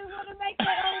 Don't even want to make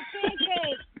their own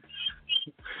pancakes.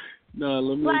 No,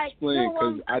 let me explain,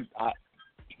 because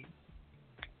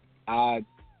I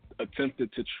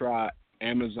attempted to try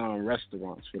Amazon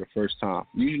restaurants for the first time.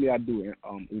 Usually I do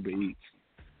Uber Eats.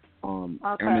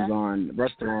 Okay. Amazon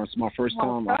restaurants, my first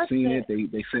time I seen it.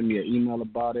 They sent me an email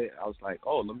about it. I was like,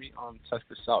 oh, let me test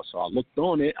this out. So I looked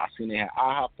on it. I seen they had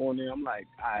IHOP on there. I'm like,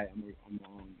 all right, I'm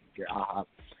gonna get IHOP.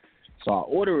 So I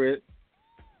order it.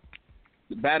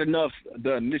 Bad enough,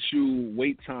 the initial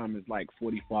wait time is like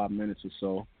 45 minutes or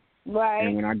so. Right.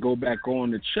 And when I go back on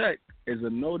to check, there's a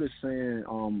notice saying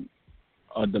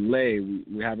a delay.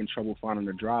 We're having trouble finding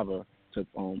a driver to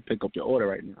pick up your order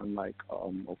right now. I'm like,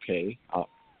 okay.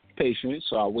 Patient,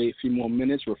 so I wait a few more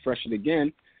minutes, refresh it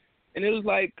again, and it was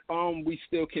like, we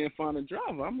still can't find a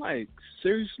driver. I'm like,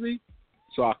 seriously?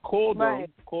 So I called them,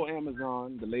 called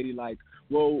Amazon. The lady like,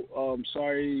 well,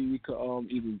 sorry, we could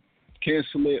either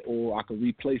cancel it or I could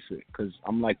replace it, because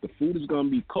I'm like, the food is gonna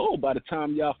be cold by the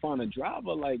time y'all find a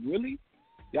driver. Like, really?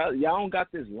 Y'all don't got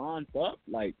this lined up?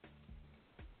 Like,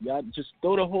 y'all just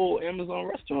throw the whole Amazon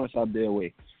restaurants out their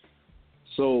way.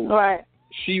 So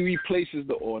She replaces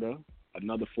the order.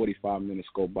 Another 45 minutes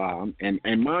go by.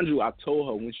 And mind you, I told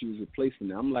her when she was replacing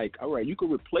it, I'm like, all right, you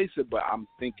can replace it, but I'm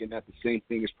thinking that the same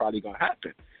thing is probably going to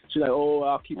happen. She's like, oh,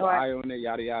 I'll keep an eye on it,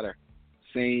 yada, yada.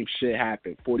 Same shit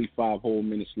happened. 45 whole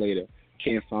minutes later,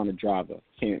 can't find a driver.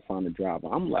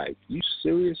 I'm like, you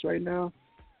serious right now?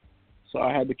 So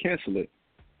I had to cancel it.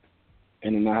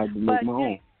 And then I had to make my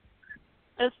own.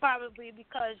 It's probably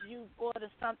because you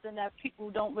ordered something that people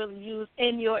don't really use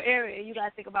in your area. You got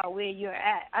to think about where you're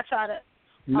at. I try to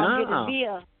get a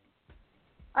Via.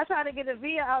 I try to get a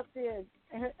Via out there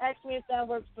and ask me if that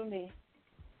works for me.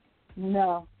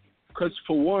 No. Because,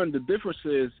 for one, the difference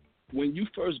is when you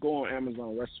first go on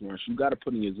Amazon restaurants, you got to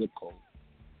put in your zip code.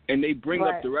 And they bring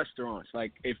up the restaurants.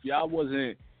 Like, if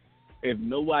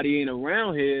nobody ain't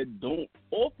around here, don't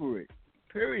offer it.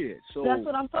 Period. So that's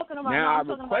what I'm talking about. Now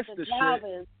I'm I request the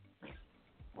shit.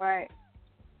 Right.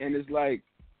 And it's like,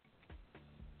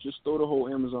 just throw the whole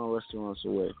Amazon restaurants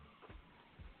away.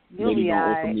 Maybe gonna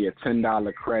offer me a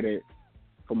 $10 credit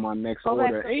for my next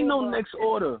order. Ain't no next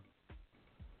order.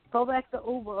 Go back to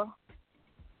Uber.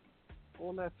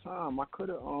 All that time, I could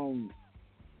have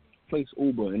placed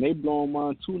Uber, and they blowing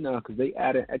mine too now because they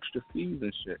added extra fees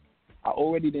and shit. I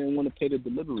already didn't want to pay the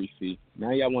delivery fee.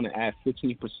 Now y'all want to add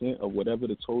 15% of whatever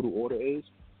the total order is,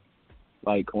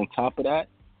 like on top of that.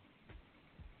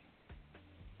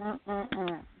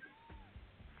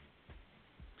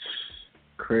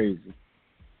 Crazy.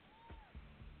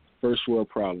 First world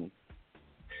problem.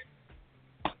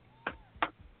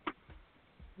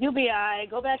 You'll be alright.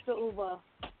 Go back to Uber.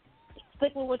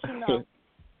 Stick with what you know.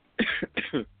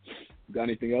 Got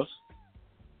anything else?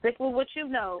 Stick with what you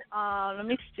know. Let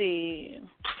me see.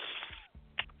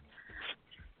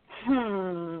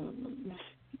 You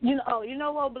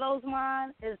know what blows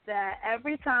mine is that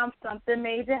every time something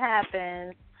major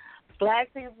happens,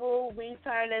 black people, we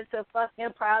turn into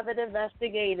fucking private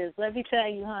investigators. Let me tell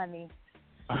you, honey.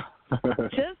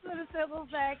 Just for the simple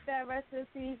fact that rest in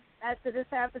peace, after this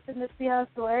happened to Nipsey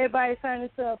Hussle, everybody turned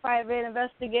into a private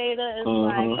investigator. It's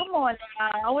like, come on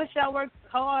now. I wish y'all worked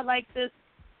hard like this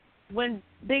when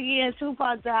Biggie and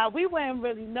Tupac died. We wouldn't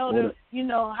really know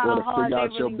how hard they really worked. Figure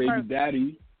out your baby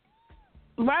daddy.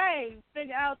 Right.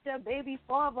 Figure out their baby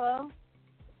father.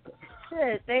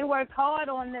 Shit, they worked hard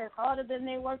on this, harder than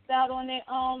they worked out on their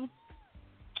on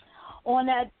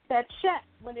that check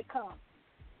when it comes.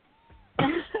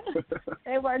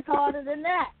 They worked harder than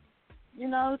that. You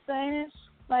know what I'm saying?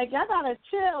 Like, y'all gotta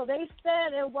chill. They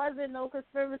said it wasn't no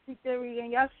conspiracy theory,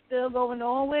 and y'all still going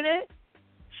on with it?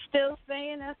 Still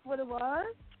saying that's what it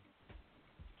was?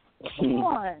 Come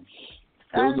on.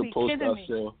 There was a post I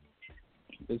saw.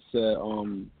 It said,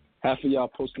 half of y'all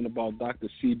posting about Dr.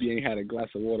 CB ain't had a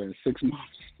glass of water in 6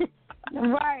 months.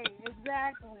 Right,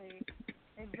 exactly.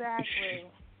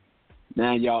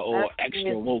 Now y'all all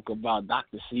extra woke about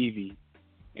Dr. CB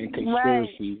and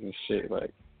conspiracies and shit,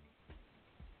 like.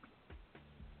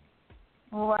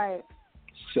 Right.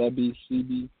 Sebi,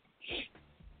 CB.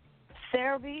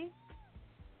 Serbi?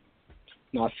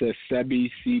 No, I said Sebi,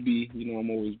 CB. You know, I'm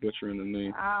always butchering the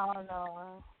name. I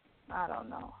don't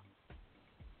know.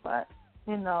 But,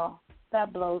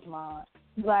 that blows my heart.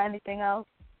 You got anything else?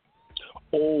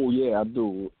 Oh, yeah, I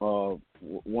do.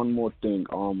 One more thing.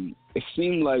 It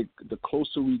seemed like the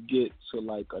closer we get to,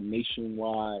 like, a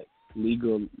nationwide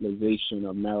legalization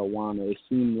of marijuana, it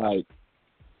seemed like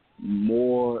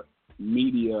more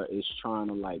media is trying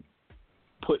to, like,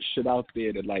 put shit out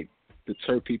there to, like,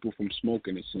 deter people from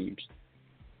smoking, it seems.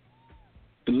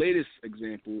 The latest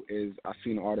example is I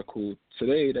seen an article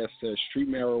today that says street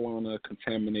marijuana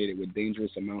contaminated with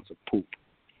dangerous amounts of poop.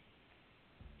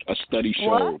 A study showed.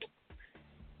 What?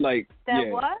 Like, that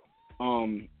yeah. What?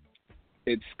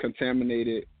 It's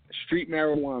contaminated, street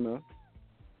marijuana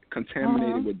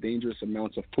contaminated with dangerous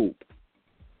amounts of poop.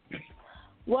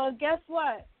 Well, guess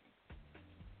what?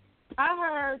 I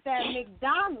heard that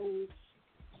McDonald's,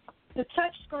 the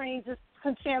touch screens is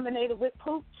contaminated with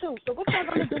poop too. So what y'all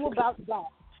gonna do about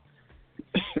that?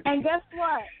 And guess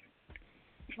what?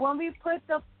 When we put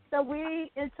the weed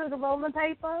into the rolling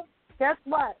paper, guess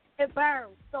what? It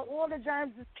burns. So all the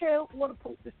germs is killed, all the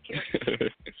poop is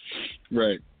killed.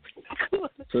 Right.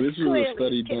 So this is a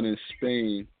study done in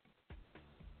Spain.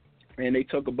 And they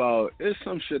talk about, there's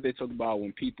some shit they talk about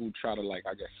when people try to, like,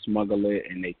 I guess, smuggle it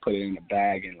and they put it in a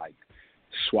bag and, like,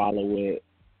 swallow it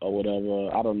or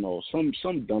whatever. I don't know. Some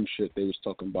dumb shit they was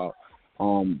talking about.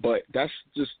 But that's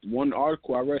just one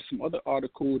article. I read some other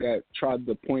article that tried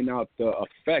to point out the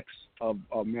effects of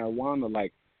marijuana.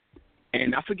 Like,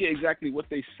 And I forget exactly what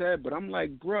they said, but I'm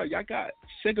like, bro, y'all got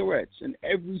cigarettes in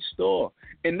every store.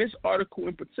 And this article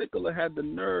in particular had the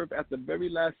nerve at the very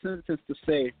last sentence to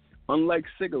say, unlike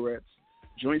cigarettes,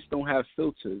 joints don't have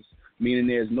filters, meaning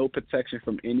there's no protection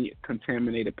from any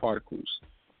contaminated particles.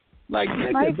 Like,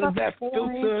 nigga, does that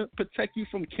filter protect you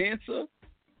from cancer?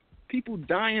 People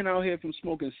dying out here from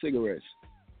smoking cigarettes.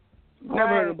 Never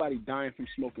heard nobody dying from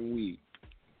smoking weed.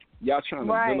 Y'all trying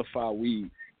to vilify weed.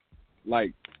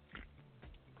 Like,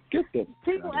 get the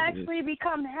people actually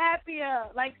become happier,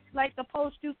 like the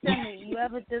post you sent me. You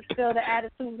ever just feel the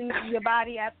attitude leave your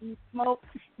body after you smoke?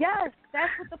 Yes,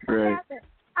 that's what the fuck happened.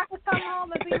 I could come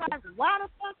home and be like, why the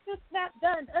fuck this not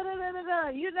done?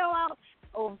 You know,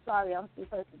 I'm sorry, I'm too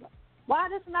personal. Why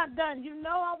this not done? You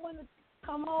know I want to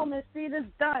come home and see this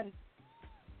done.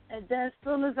 And then as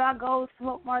soon as I go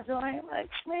smoke my joint, I'm like,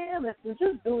 man, listen,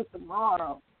 just do it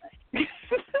tomorrow.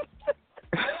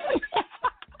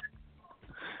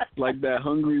 Like that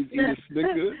hungry eat a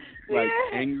Snicker, like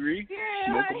angry,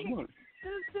 smoke a blunt.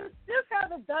 Just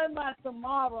have it done by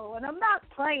tomorrow, and I'm not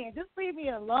playing. Just leave me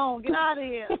alone. Get out of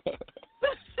here.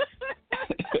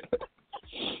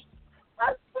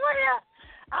 I swear,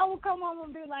 I will come home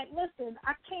and be like, listen,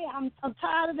 I can't. I'm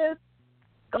tired of this.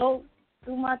 Go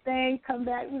do my thing. Come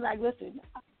back. Be like, listen,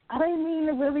 I didn't mean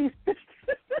to really.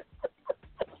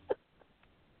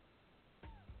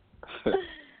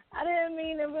 I didn't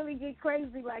mean to really get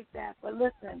crazy like that, but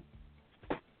listen,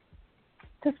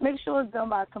 just make sure it's done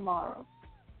by tomorrow.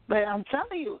 But I'm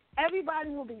telling you, everybody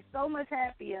will be so much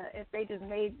happier if they just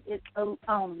made it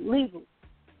legal.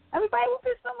 Everybody will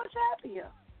be so much happier.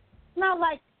 It's not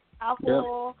like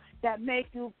alcohol that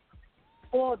make you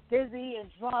all dizzy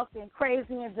and drunk and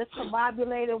crazy and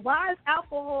discombobulated. Why is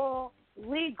alcohol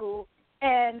legal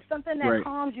and something that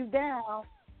calms you down?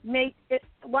 Why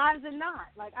is it not?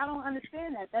 Like, I don't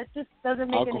understand that. That just doesn't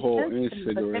make alcohol any sense.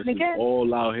 Alcohol and cigarettes is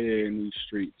all out here in these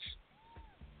streets.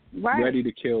 Ready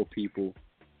to kill people,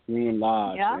 ruin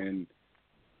lives, and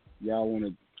y'all want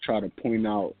to try to point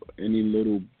out any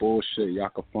little bullshit y'all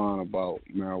can find about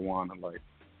marijuana. Like,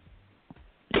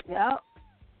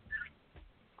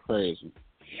 crazy.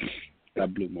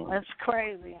 That blew my mind. That's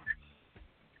crazy.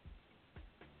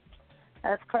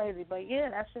 That's crazy. But, yeah,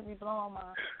 that should be blowing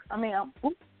my... I mean,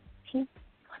 you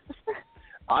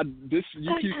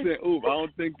keep saying, ooh, I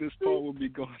don't think this part will be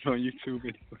going on YouTube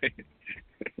anyway.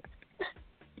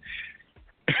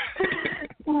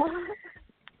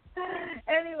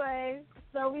 Anyway,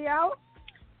 so we out?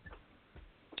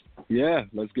 Yeah,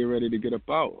 let's get ready to get up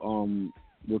out.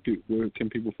 Where can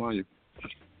people find you?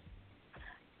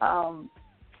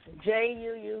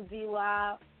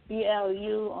 JUUDYBLU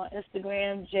on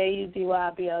Instagram,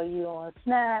 JUDYBLU on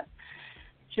Snap,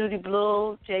 Judy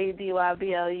Blue,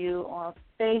 JUDYBLU on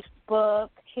Facebook.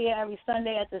 Here every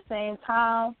Sunday at the same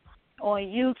time on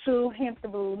YouTube,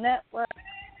 Hampton Blue Network.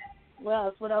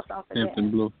 What else I'm forgetting?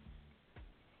 Hampton Blue.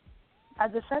 I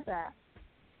just said that.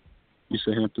 You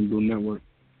said Hampton Blue Network.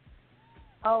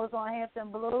 Oh, it's on Hampton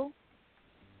Blue?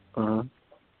 Uh-huh.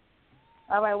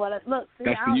 All right, well, look, see,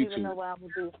 that's I don't YouTube. even know what I'm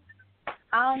going to do.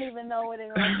 I don't even know what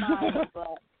they're going to find,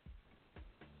 but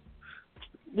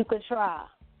you could try.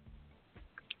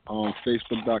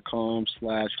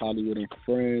 Facebook.com/Hollywood and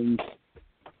Friends.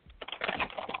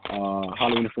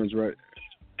 Hollywood and Friends Radio.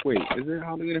 Wait, is it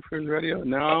Hollywood and Friends Radio?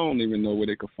 No, I don't even know where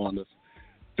they can find us.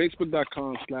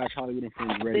 Facebook.com/Hollywood and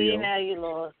Friends Radio. See, now you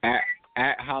lost.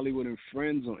 At Hollywood and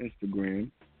Friends on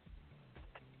Instagram.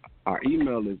 Our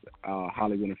email is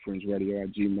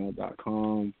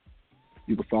hollywoodandfriendsradio@gmail.com.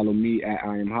 You can follow me at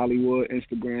I Am Hollywood,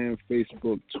 Instagram,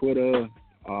 Facebook, Twitter.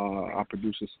 Our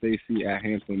producer Stacy at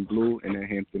Hampton Blue and at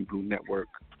Hampton Blue Network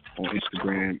on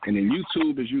Instagram. And then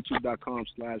YouTube is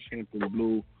youtube.com/Hampton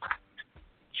Blue.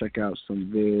 Check out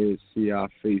some vids, see our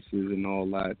faces and all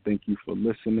that. Thank you for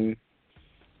listening,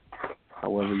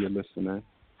 however you're listening.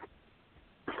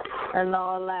 And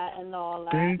all that.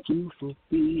 Thank you for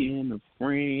being a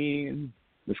friend.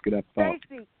 Let's get up.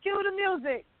 Stacy, cue the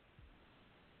music.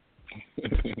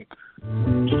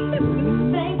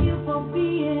 Thank you for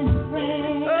being a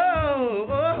friend.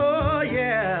 Oh,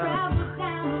 yeah. Travel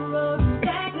down the road,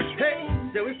 back again. Hey,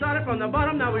 so we started from the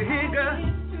bottom, now we're here, girl.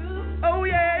 Oh,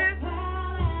 yeah.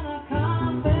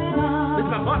 This is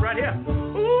my part right here.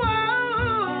 Ooh,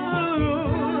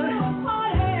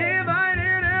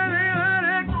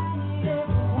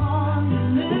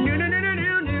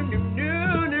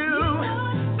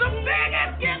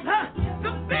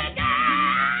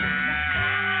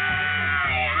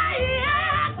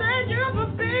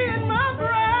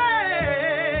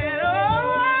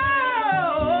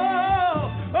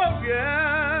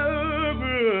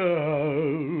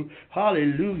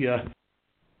 hallelujah.